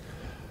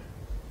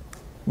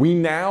 We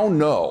now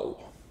know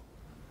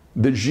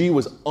that Xi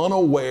was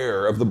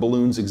unaware of the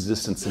balloon's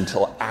existence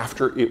until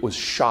after it was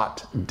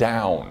shot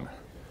down.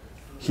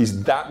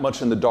 He's that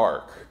much in the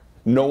dark.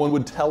 No one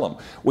would tell him.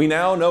 We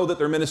now know that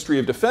their Ministry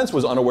of Defense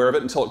was unaware of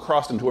it until it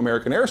crossed into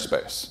American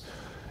airspace.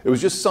 It was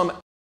just some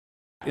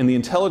in the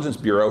Intelligence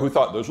Bureau who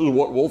thought, this is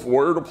what Wolf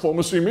Warrior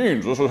diplomacy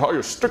means. This is how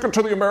you stick it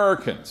to the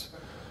Americans.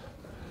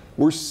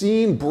 We're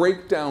seeing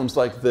breakdowns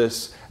like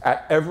this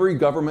at every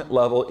government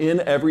level, in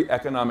every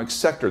economic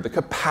sector. The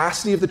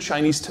capacity of the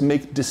Chinese to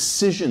make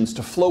decisions,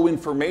 to flow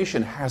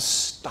information, has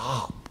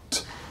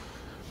stopped.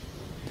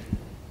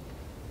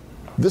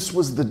 This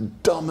was the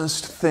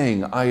dumbest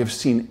thing I have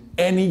seen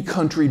any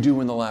country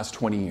do in the last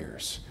 20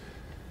 years.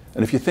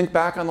 And if you think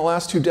back on the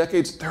last 2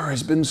 decades, there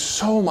has been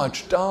so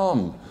much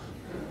dumb.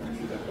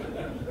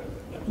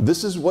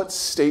 This is what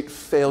state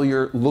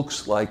failure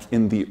looks like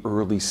in the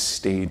early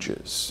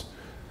stages.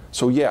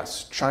 So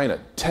yes, China,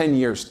 10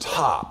 years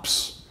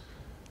tops,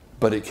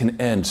 but it can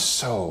end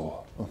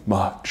so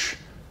much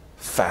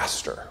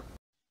faster.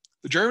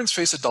 The Germans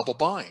face a double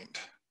bind.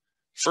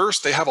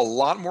 First, they have a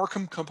lot more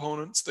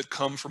components that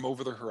come from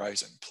over the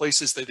horizon,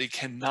 places that they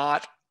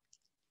cannot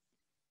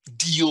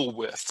deal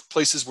with,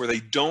 places where they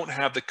don't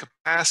have the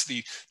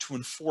capacity to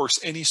enforce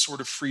any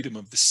sort of freedom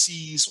of the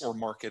seas or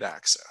market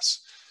access.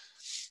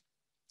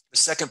 The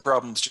second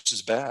problem is just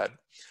as bad.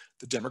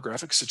 The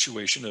demographic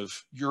situation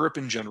of Europe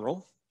in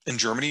general, and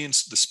Germany in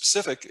the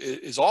specific,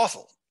 is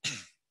awful.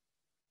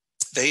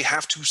 They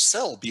have to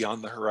sell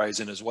beyond the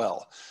horizon as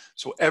well.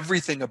 So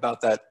everything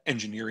about that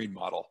engineering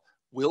model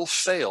will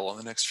fail in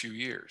the next few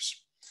years.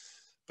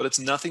 But it's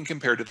nothing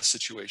compared to the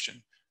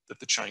situation that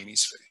the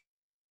Chinese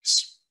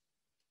face.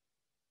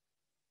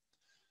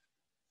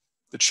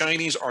 The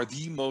Chinese are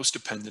the most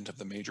dependent of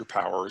the major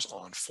powers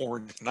on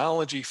foreign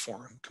technology,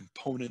 foreign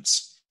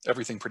components,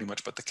 everything pretty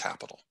much but the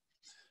capital.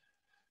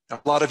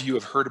 Now, a lot of you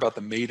have heard about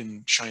the Made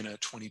in China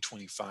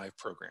 2025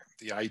 program,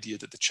 the idea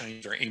that the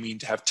Chinese are aiming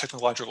to have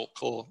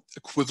technological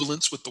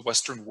equivalence with the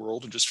Western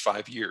world in just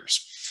 5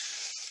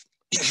 years.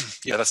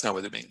 Yeah, that's not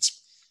what it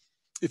means.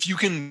 If you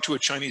can to a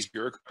Chinese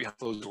bureaucrat behind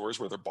closed doors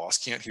where their boss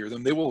can't hear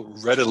them, they will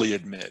readily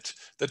admit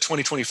that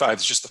 2025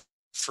 is just the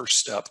first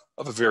step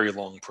of a very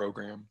long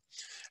program,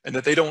 and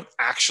that they don't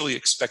actually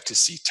expect to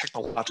see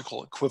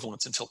technological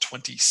equivalence until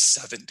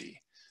 2070.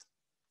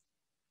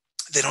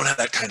 They don't have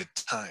that kind of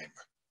time,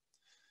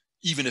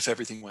 even if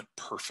everything went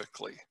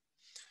perfectly.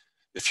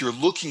 If you're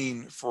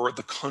looking for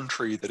the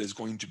country that is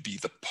going to be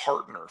the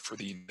partner for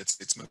the United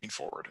States moving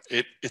forward,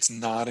 it's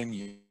not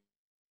in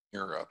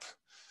Europe,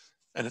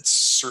 and it's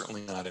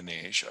certainly not in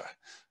Asia.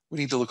 We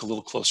need to look a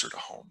little closer to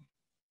home.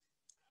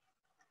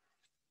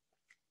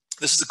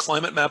 This is a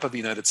climate map of the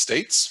United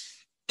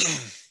States.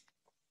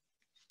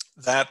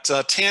 That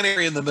tan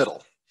area in the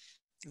middle,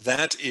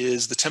 that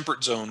is the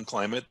temperate zone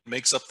climate,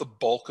 makes up the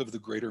bulk of the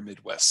greater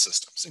Midwest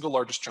system, single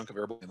largest chunk of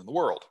arable land in the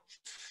world.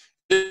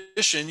 In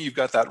addition, you've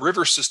got that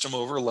river system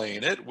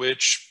overlaying it,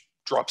 which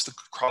drops the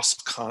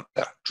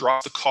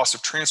cost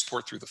of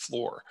transport through the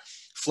floor.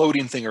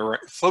 Floating things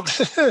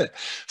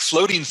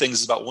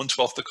is about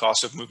 1/12 the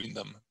cost of moving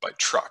them by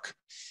truck.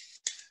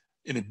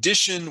 In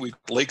addition, we've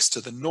got lakes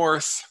to the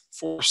north,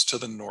 forests to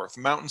the north,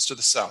 mountains to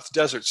the south,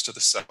 deserts to the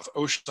south,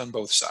 oceans on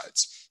both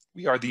sides.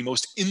 We are the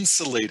most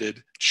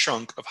insulated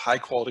chunk of high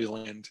quality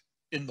land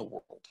in the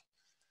world.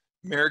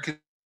 American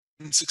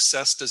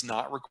success does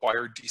not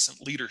require decent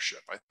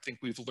leadership. I think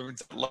we've learned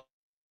that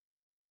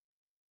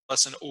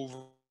lesson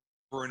over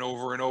and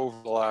over and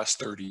over the last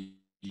 30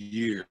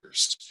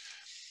 years.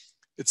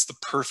 It's the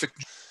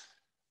perfect,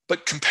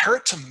 but compare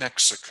it to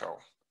Mexico.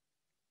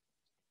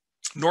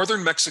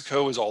 Northern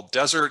Mexico is all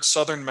desert.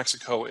 Southern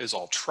Mexico is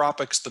all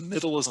tropics. The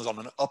middle is on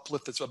an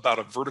uplift that's about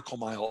a vertical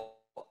mile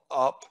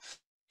up.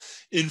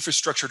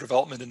 Infrastructure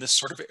development in this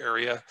sort of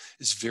area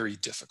is very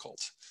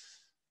difficult.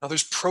 Now,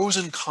 there's pros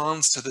and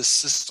cons to this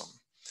system.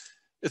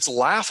 It's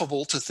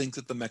laughable to think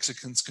that the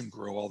Mexicans can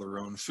grow all their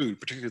own food,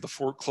 particularly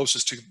the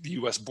closest to the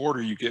US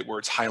border you get where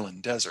it's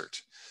highland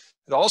desert.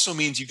 It also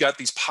means you got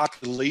these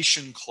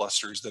population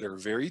clusters that are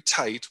very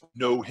tight,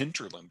 no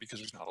hinterland, because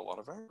there's not a lot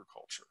of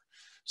agriculture.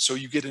 So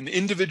you get an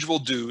individual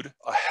dude,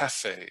 a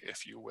jefe,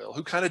 if you will,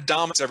 who kind of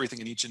dominates everything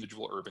in each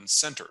individual urban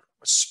center,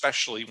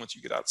 especially once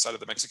you get outside of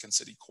the Mexican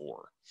city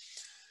core.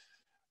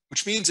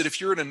 Which means that if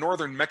you're in a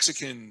northern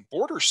Mexican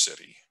border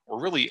city,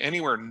 or really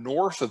anywhere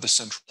north of the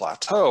Central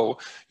Plateau,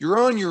 you're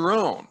on your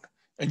own.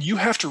 And you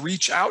have to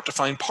reach out to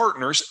find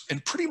partners,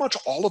 and pretty much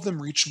all of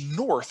them reach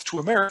north to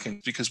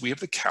Americans because we have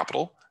the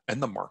capital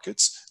and the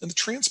markets and the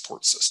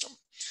transport system.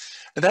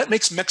 And that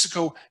makes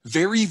Mexico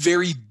very,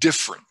 very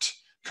different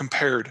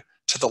compared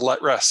to the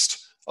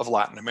rest of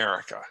Latin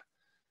America.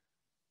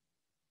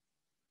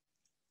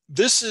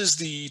 This is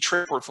the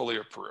trade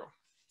portfolio of Peru.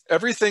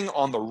 Everything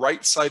on the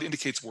right side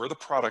indicates where the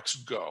products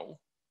go,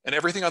 and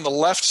everything on the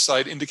left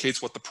side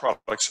indicates what the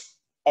products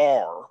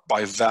are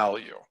by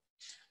value.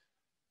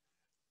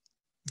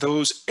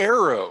 Those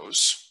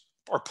arrows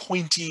are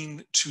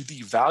pointing to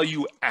the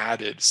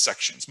value-added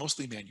sections,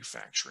 mostly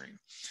manufacturing.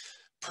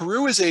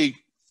 Peru is a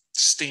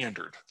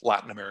standard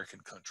Latin American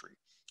country.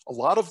 A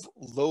lot of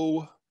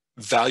low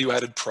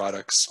value-added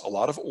products, a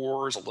lot of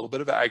ores, a little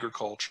bit of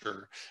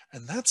agriculture,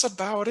 and that's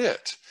about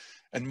it.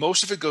 And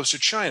most of it goes to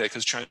China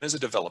because China is a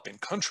developing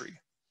country,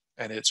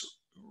 and it's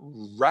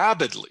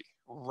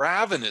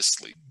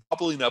ravenously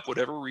bubbling up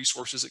whatever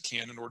resources it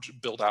can in order to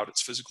build out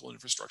its physical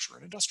infrastructure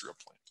and industrial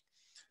plant.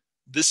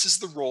 This is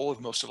the role of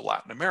most of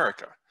Latin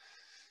America.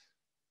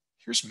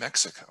 Here's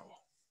Mexico.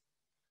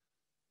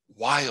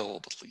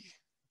 Wildly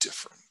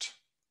different.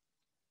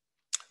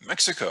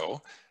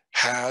 Mexico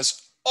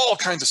has all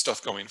kinds of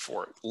stuff going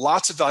for it.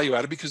 Lots of value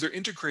added because they're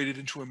integrated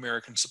into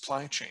American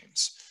supply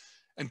chains.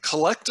 And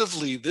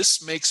collectively,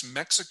 this makes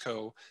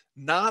Mexico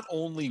not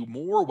only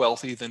more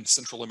wealthy than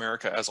Central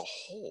America as a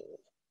whole,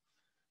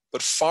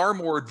 but far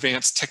more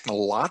advanced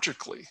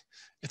technologically.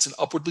 It's an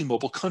upwardly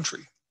mobile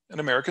country, and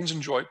Americans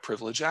enjoy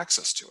privileged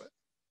access to it.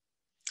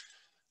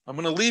 I'm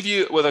going to leave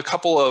you with a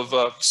couple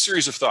of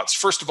series of thoughts.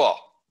 First of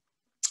all,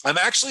 I'm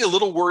actually a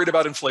little worried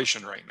about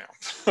inflation right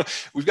now.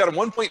 We've got a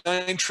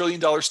 $1.9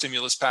 trillion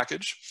stimulus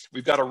package.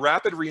 We've got a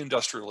rapid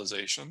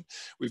reindustrialization.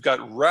 We've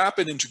got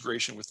rapid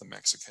integration with the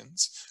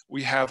Mexicans.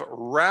 We have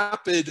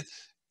rapid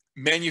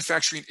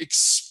manufacturing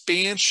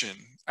expansion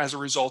as a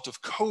result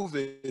of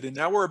COVID. And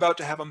now we're about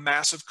to have a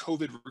massive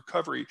COVID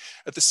recovery.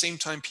 At the same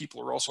time, people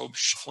are also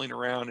shuffling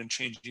around and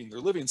changing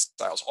their living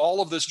styles.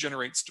 All of this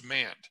generates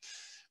demand.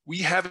 We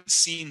haven't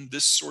seen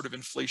this sort of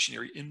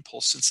inflationary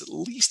impulse since at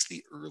least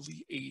the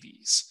early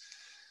 80s.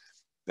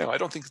 Now, I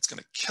don't think it's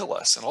going to kill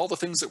us, and all the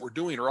things that we're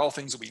doing are all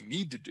things that we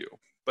need to do,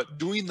 but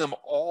doing them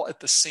all at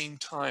the same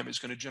time is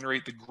going to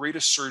generate the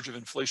greatest surge of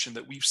inflation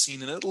that we've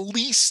seen in at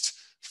least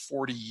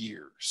 40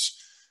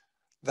 years.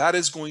 That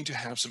is going to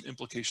have some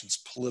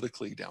implications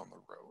politically down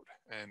the road,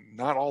 and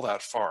not all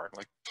that far,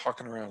 like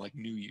talking around like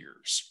New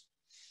Year's.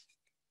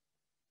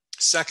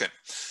 Second,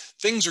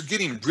 things are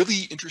getting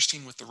really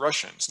interesting with the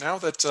Russians. Now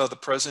that the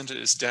president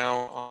is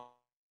down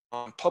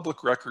on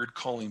public record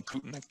calling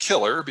Putin a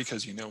killer,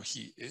 because you know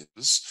he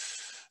is,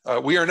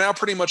 we are now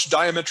pretty much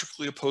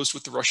diametrically opposed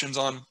with the Russians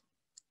on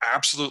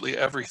absolutely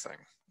everything.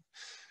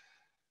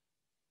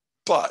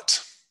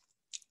 But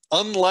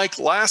unlike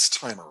last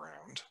time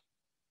around,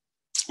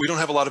 we don't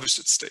have a lot of this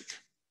at stake.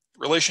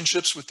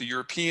 Relationships with the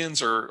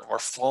Europeans are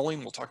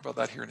falling. We'll talk about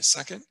that here in a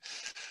second.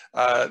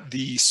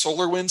 The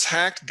SolarWinds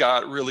hack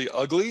got really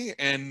ugly,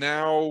 and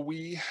now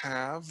we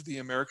have the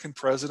American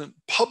president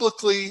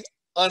publicly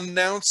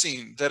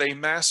announcing that a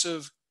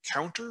massive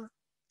counter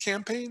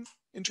campaign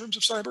in terms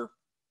of cyber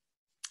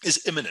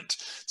is imminent.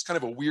 It's kind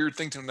of a weird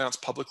thing to announce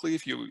publicly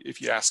if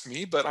you ask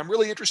me, but I'm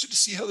really interested to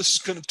see how this is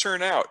going to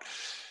turn out.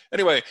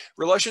 Anyway,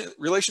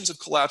 relations have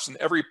collapsed in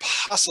every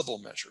possible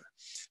measure,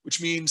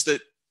 which means that,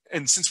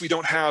 and since we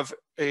don't have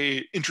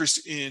an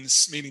interest in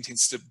maintaining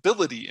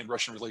stability in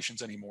Russian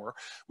relations anymore,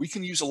 we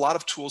can use a lot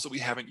of tools that we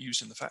haven't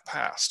used in the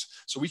past.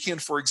 So we can,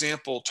 for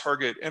example,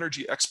 target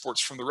energy exports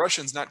from the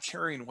Russians, not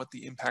caring what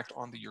the impact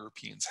on the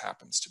Europeans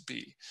happens to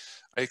be.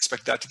 I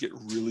expect that to get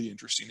really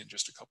interesting in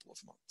just a couple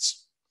of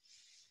months.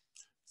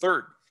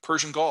 Third,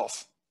 Persian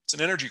Gulf. It's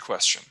an energy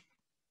question.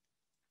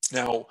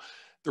 Now,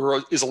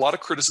 there is a lot of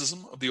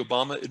criticism of the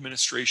Obama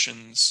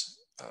administration's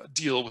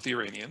deal with the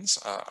Iranians.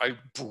 I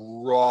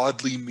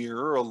broadly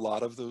mirror a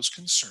lot of those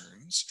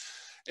concerns.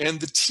 And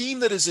the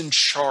team that is in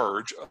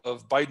charge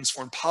of Biden's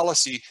foreign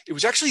policy, it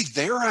was actually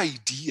their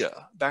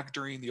idea back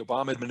during the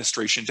Obama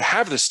administration to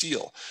have this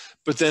deal.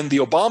 But then the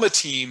Obama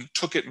team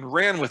took it and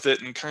ran with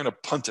it and kind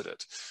of punted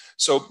it.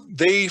 So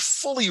they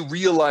fully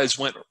realize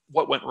what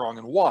went wrong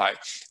and why.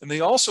 And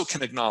they also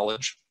can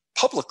acknowledge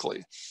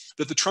publicly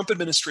that the Trump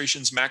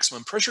administration's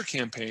maximum pressure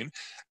campaign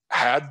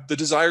had the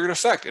desired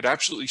effect. It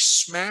absolutely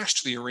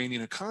smashed the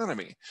Iranian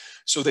economy.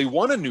 So they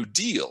want a new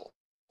deal,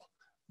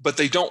 but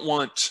they don't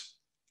want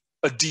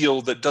a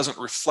deal that doesn't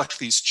reflect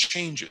these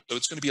changes. So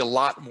it's going to be a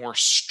lot more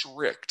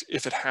strict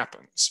if it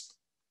happens.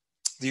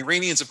 The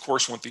Iranians, of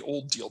course, want the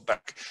old deal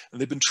back. And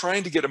they've been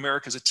trying to get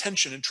America's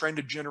attention and trying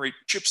to generate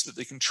chips that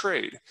they can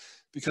trade.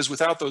 Because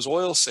without those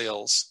oil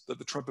sales that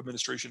the Trump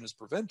administration has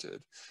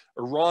prevented,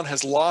 Iran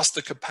has lost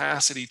the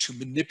capacity to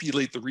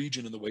manipulate the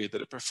region in the way that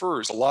it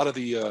prefers. A lot of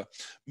the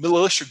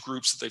militia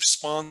groups that they've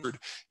sponsored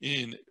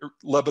in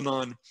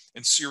Lebanon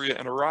and Syria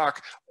and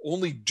Iraq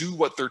only do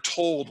what they're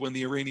told when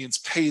the Iranians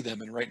pay them.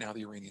 And right now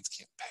the Iranians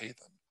can't pay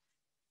them.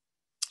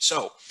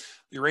 So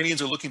the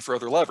Iranians are looking for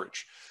other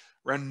leverage.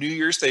 Around New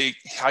Year's, they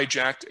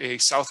hijacked a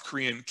South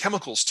Korean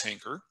chemicals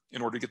tanker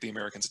in order to get the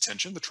Americans'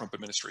 attention. The Trump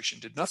administration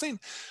did nothing,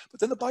 but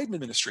then the Biden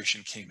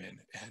administration came in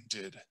and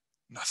did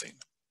nothing.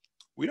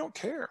 We don't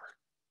care.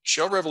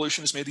 Shale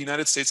revolution has made the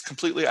United States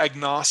completely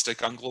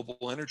agnostic on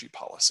global energy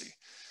policy.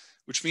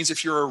 which means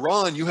if you're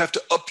Iran, you have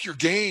to up your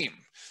game.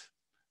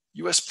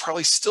 US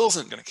probably still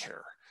isn't going to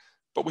care.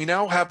 But we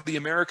now have the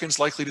Americans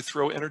likely to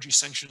throw energy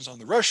sanctions on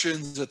the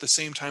Russians at the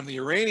same time the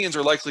Iranians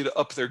are likely to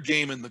up their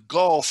game in the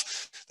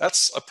Gulf.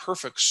 That's a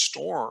perfect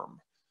storm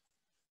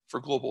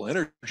for global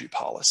energy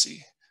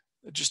policy.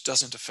 It just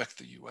doesn't affect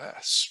the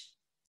US.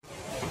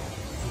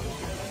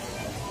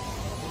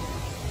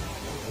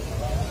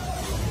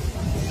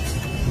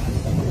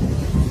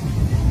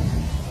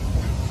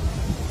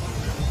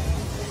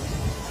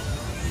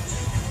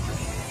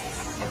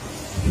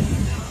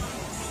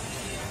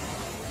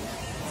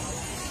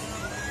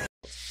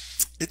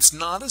 It's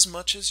not as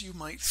much as you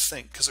might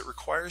think, because it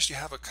requires you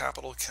have a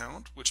capital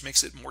account, which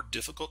makes it more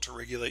difficult to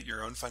regulate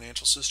your own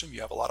financial system.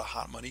 You have a lot of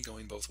hot money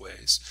going both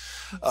ways.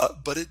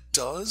 But it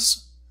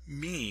does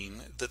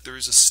mean that there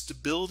is a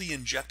stability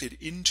injected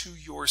into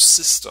your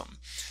system,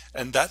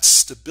 and that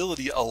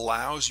stability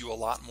allows you a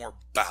lot more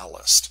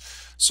ballast.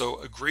 So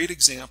a great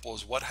example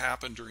is what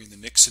happened during the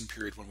Nixon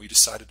period when we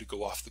decided to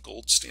go off the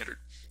gold standard.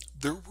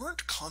 There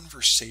weren't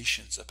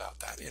conversations about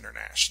that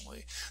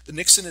internationally. The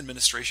Nixon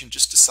administration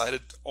just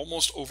decided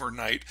almost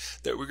overnight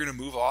that we're going to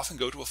move off and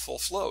go to a full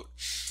float.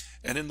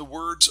 And in the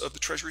words of the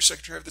Treasury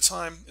Secretary of the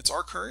time, it's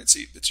our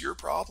currency, it's your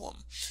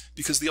problem.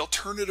 Because the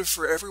alternative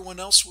for everyone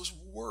else was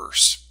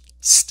worse.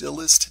 Still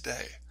is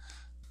today.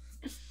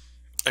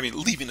 I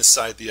mean, leaving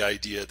aside the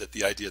idea that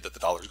the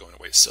dollar is going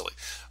away is silly.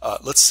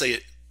 Let's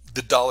say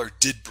the dollar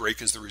did break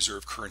as the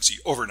reserve currency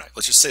overnight.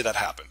 Let's just say that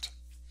happened.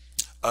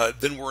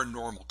 Then we're a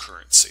normal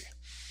currency.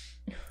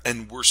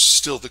 And we're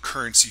still the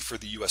currency for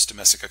the U.S.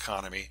 domestic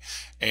economy,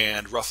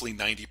 and roughly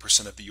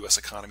 90% of the U.S.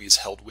 economy is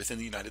held within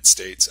the United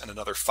States, and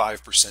another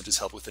 5% is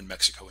held within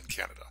Mexico and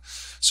Canada.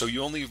 So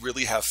you only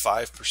really have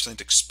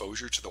 5%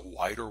 exposure to the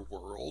wider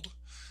world.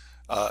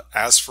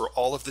 As for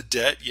all of the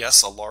debt,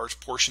 yes, a large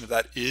portion of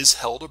that is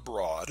held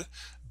abroad,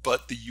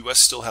 but the U.S.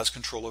 still has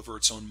control over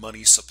its own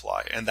money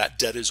supply, and that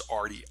debt is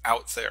already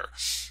out there.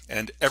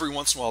 And every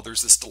once in a while,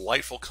 there's this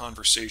delightful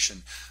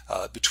conversation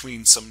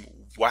between some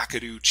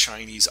wackadoo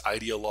Chinese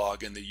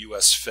ideologue and the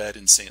U.S. Fed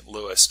in St.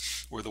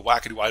 Louis, where the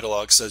wackadoo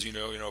ideologue says, you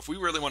know, if we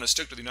really want to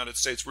stick to the United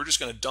States, we're just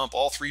going to dump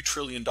all $3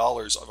 trillion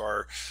of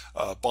our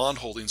bond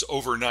holdings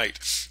overnight.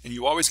 And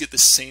you always get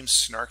this same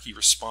snarky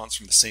response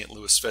from the St.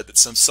 Louis Fed that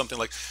says something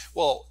like,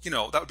 well, you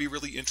know, that would be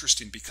really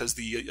interesting because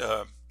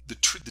the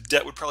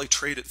debt would probably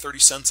trade at 30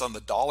 cents on the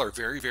dollar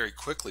very, very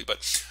quickly.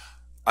 But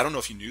I don't know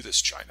if you knew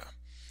this, China,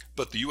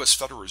 but the U.S.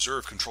 Federal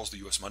Reserve controls the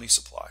U.S. money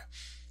supply.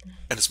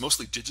 And it's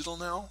mostly digital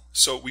now.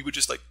 So we would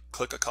just like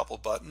click a couple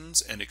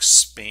buttons and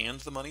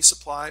expand the money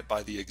supply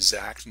by the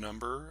exact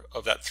number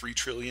of that 3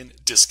 trillion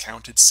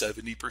discounted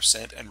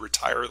 70% and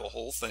retire the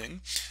whole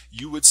thing.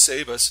 You would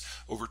save us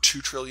over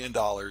 $2 trillion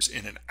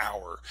in an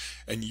hour,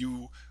 and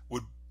you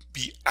would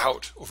be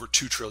out over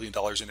 $2 trillion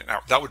in an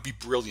hour. That would be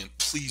brilliant.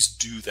 Please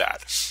do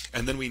that.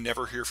 And then we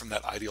never hear from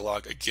that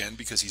ideologue again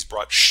because he's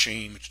brought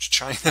shame to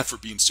China for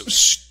being so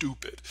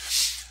stupid.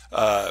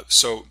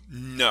 So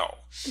no,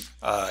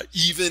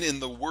 even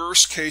in the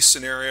worst case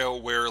scenario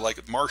where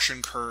like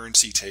Martian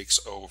currency takes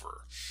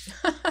over,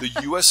 the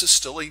U.S. is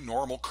still a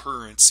normal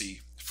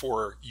currency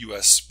for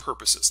U.S.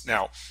 purposes.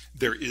 Now,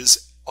 there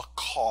is a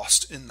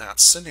cost in that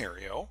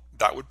scenario.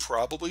 That would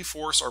probably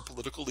force our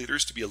political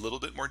leaders to be a little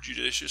bit more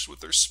judicious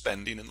with their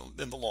spending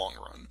in the long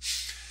run,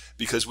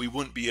 because we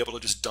wouldn't be able to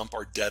just dump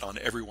our debt on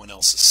everyone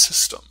else's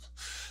system.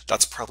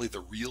 That's probably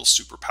the real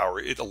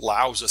superpower. It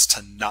allows us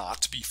to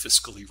not be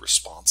fiscally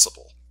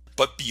responsible.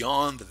 But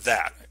beyond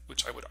that,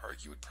 which I would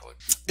argue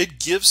it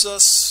gives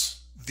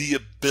us the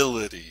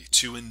ability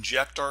to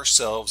inject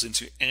ourselves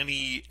into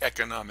any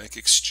economic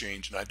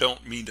exchange. And I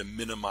don't mean to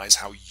minimize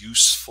how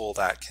useful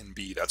that can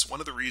be. That's one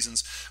of the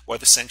reasons why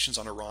the sanctions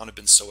on Iran have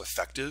been so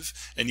effective,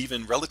 and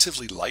even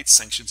relatively light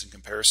sanctions in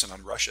comparison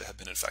on Russia have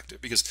been effective.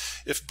 Because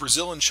if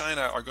Brazil and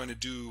China are going to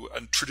do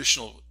a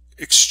traditional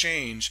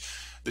exchange,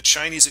 the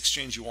Chinese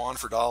exchange yuan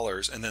for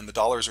dollars, and then the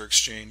dollars are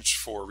exchanged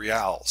for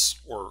reals,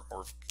 or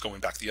going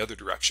back the other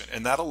direction.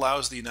 And that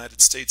allows the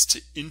United States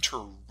to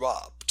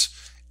interrupt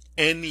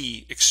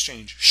any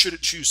exchange, should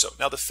it choose so.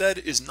 Now, the Fed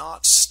is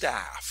not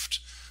staffed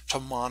to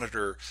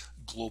monitor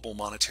global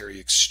monetary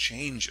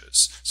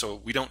exchanges, so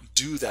we don't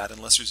do that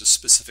unless there's a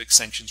specific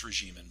sanctions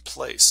regime in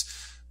place.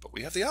 But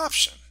we have the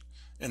option.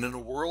 And in a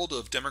world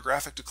of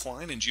demographic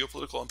decline and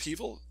geopolitical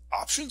upheaval,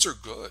 options are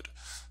good.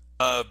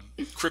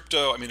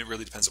 Crypto, I mean, it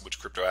really depends on which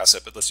crypto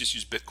asset, but let's just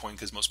use Bitcoin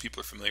because most people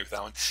are familiar with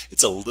that one.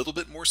 It's a little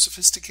bit more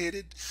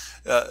sophisticated.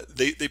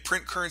 They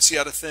print currency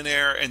out of thin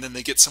air, and then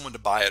they get someone to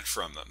buy it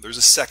from them. There's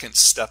a second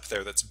step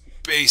there that's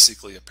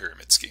basically a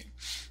pyramid scheme.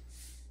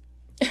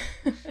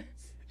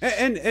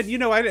 And you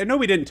know, I know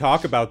we didn't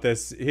talk about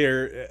this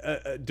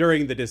here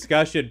during the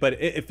discussion, but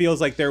it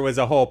feels like there was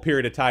a whole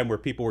period of time where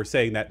people were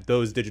saying that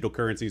those digital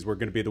currencies were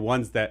going to be the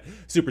ones that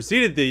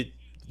superseded the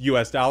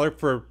U.S. dollar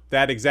for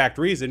that exact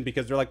reason,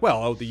 because they're like,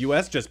 well, the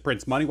U.S. just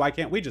prints money. Why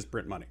can't we just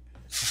print money?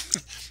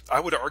 I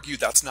would argue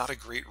that's not a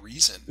great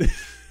reason.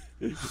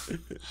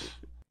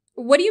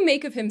 What do you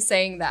make of him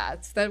saying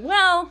that? That,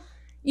 well,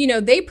 you know,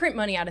 they print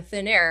money out of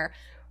thin air.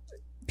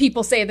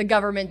 people say the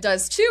government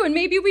does too, and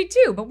maybe we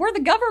do, but we're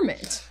the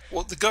government.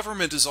 Well, the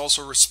government is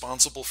also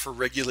responsible for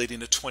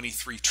regulating a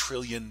 $23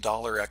 trillion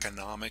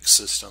economic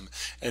system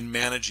and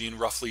managing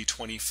roughly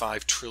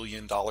 $25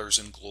 trillion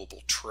in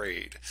global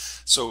trade.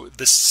 So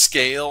the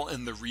scale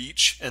and the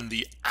reach and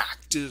the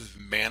active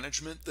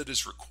management that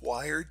is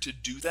required to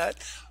do that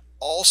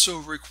also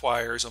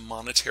requires a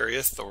monetary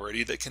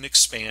authority that can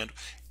expand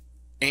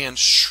and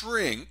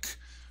shrink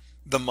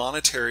the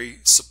monetary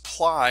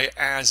supply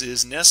as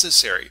is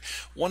necessary.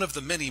 One of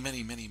the many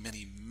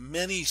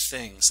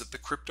things that the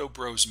crypto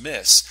bros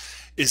miss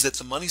is that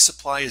the money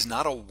supply is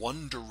not a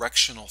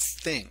one-directional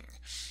thing.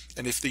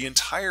 And if the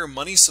entire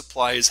money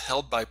supply is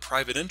held by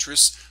private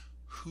interests,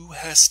 who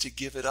has to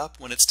give it up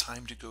when it's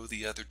time to go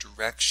the other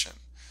direction?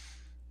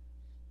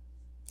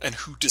 And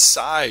who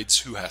decides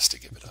who has to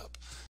give it up?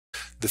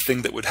 The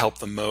thing that would help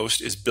the most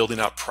is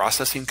building out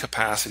processing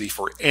capacity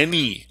for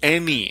any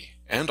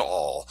and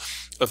all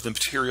of the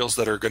materials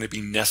that are going to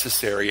be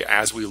necessary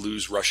as we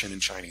lose Russian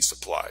and Chinese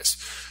supplies.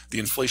 The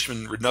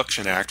Inflation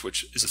Reduction Act,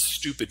 which is a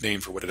stupid name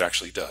for what it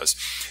actually does,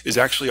 is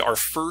actually our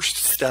first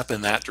step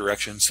in that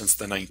direction since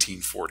the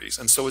 1940s.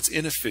 And so it's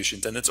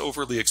inefficient and it's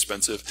overly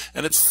expensive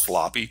and it's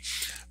sloppy.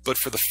 But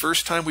for the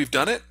first time we've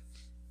done it,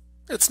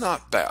 it's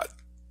not bad.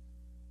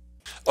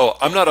 Oh,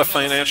 I'm not a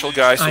financial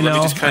guy, so let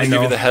me just kind of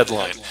give you the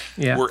headline.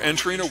 Yeah. We're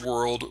entering a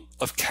world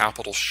of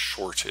capital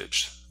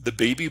shortage. The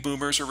baby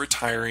boomers are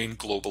retiring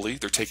globally.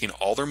 They're taking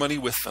all their money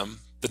with them.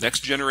 The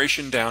next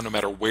generation down, no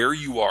matter where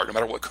you are, no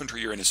matter what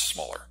country you're in, is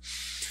smaller.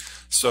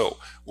 So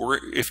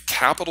if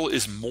capital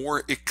is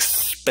more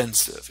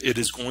expensive, it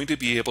is going to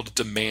be able to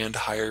demand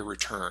higher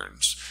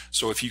returns.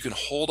 So if you can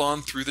hold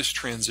on through this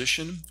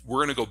transition,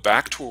 we're going to go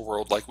back to a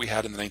world like we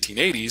had in the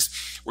 1980s,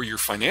 where your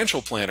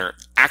financial planner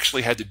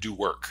actually had to do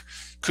work.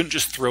 Couldn't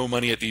just throw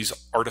money at these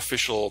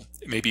artificial,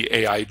 maybe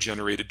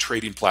AI-generated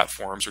trading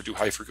platforms or do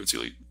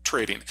high-frequency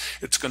trading.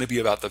 It's going to be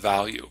about the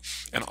value.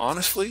 And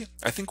honestly,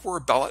 I think we're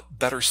about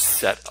better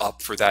set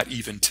up for that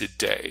even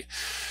today.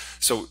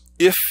 So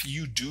if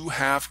you do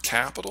have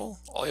capital,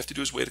 all you have to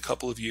do is wait a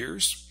couple of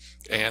years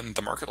and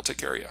the market will take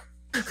care of you.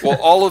 Well,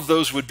 all of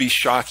those would be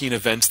shocking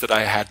events that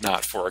I had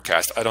not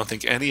forecast. I don't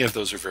think any of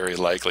those are very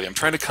likely. I'm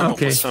trying to come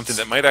up with something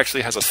that might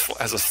actually has a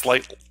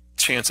slight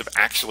chance of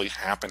actually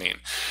happening.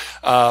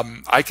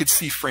 I could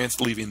see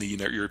France leaving the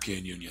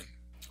European Union.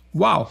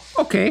 Wow.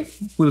 Okay.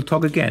 We'll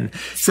talk again.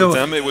 So for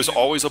them, it was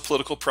always a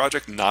political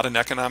project, not an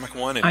economic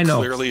one. And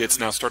clearly it's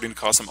now starting to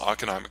cause some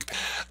economic pain.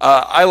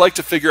 I like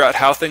to figure out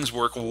how things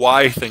work,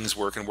 why things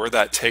work, and where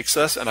that takes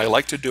us. And I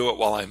like to do it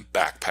while I'm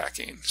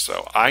backpacking.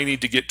 So I need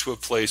to get to a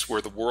place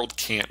where the world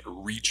can't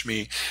reach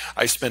me.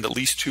 I spend at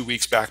least 2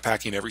 weeks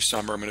backpacking every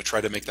summer. I'm going to try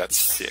to make that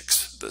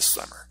 6 this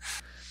summer.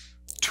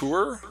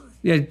 Tour?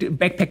 Yeah,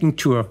 backpacking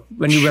tour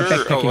when you were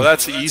backpacking. Oh, well,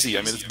 that's easy.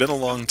 I mean, it's been a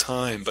long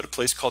time, but a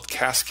place called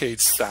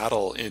Cascade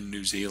Saddle in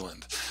New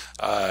Zealand.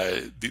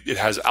 It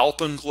has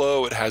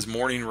alpenglow, it has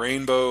morning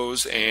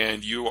rainbows,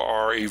 and you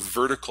are a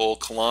vertical 1.5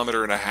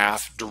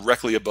 kilometers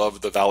directly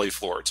above the valley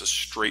floor. It's a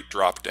straight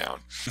drop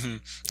down.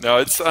 Now,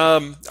 it's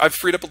I've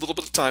freed up a little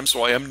bit of time,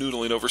 so I am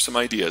noodling over some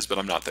ideas, but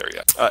I'm not there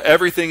yet.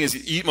 Everything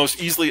is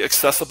most easily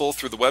accessible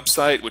through the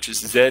website, which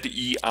is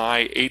zeihan.com.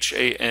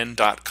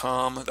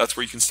 That's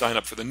where you can sign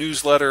up for the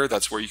newsletter.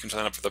 That's where you can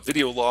sign up for the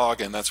video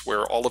log, and that's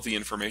where all of the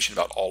information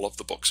about all of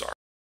the books are.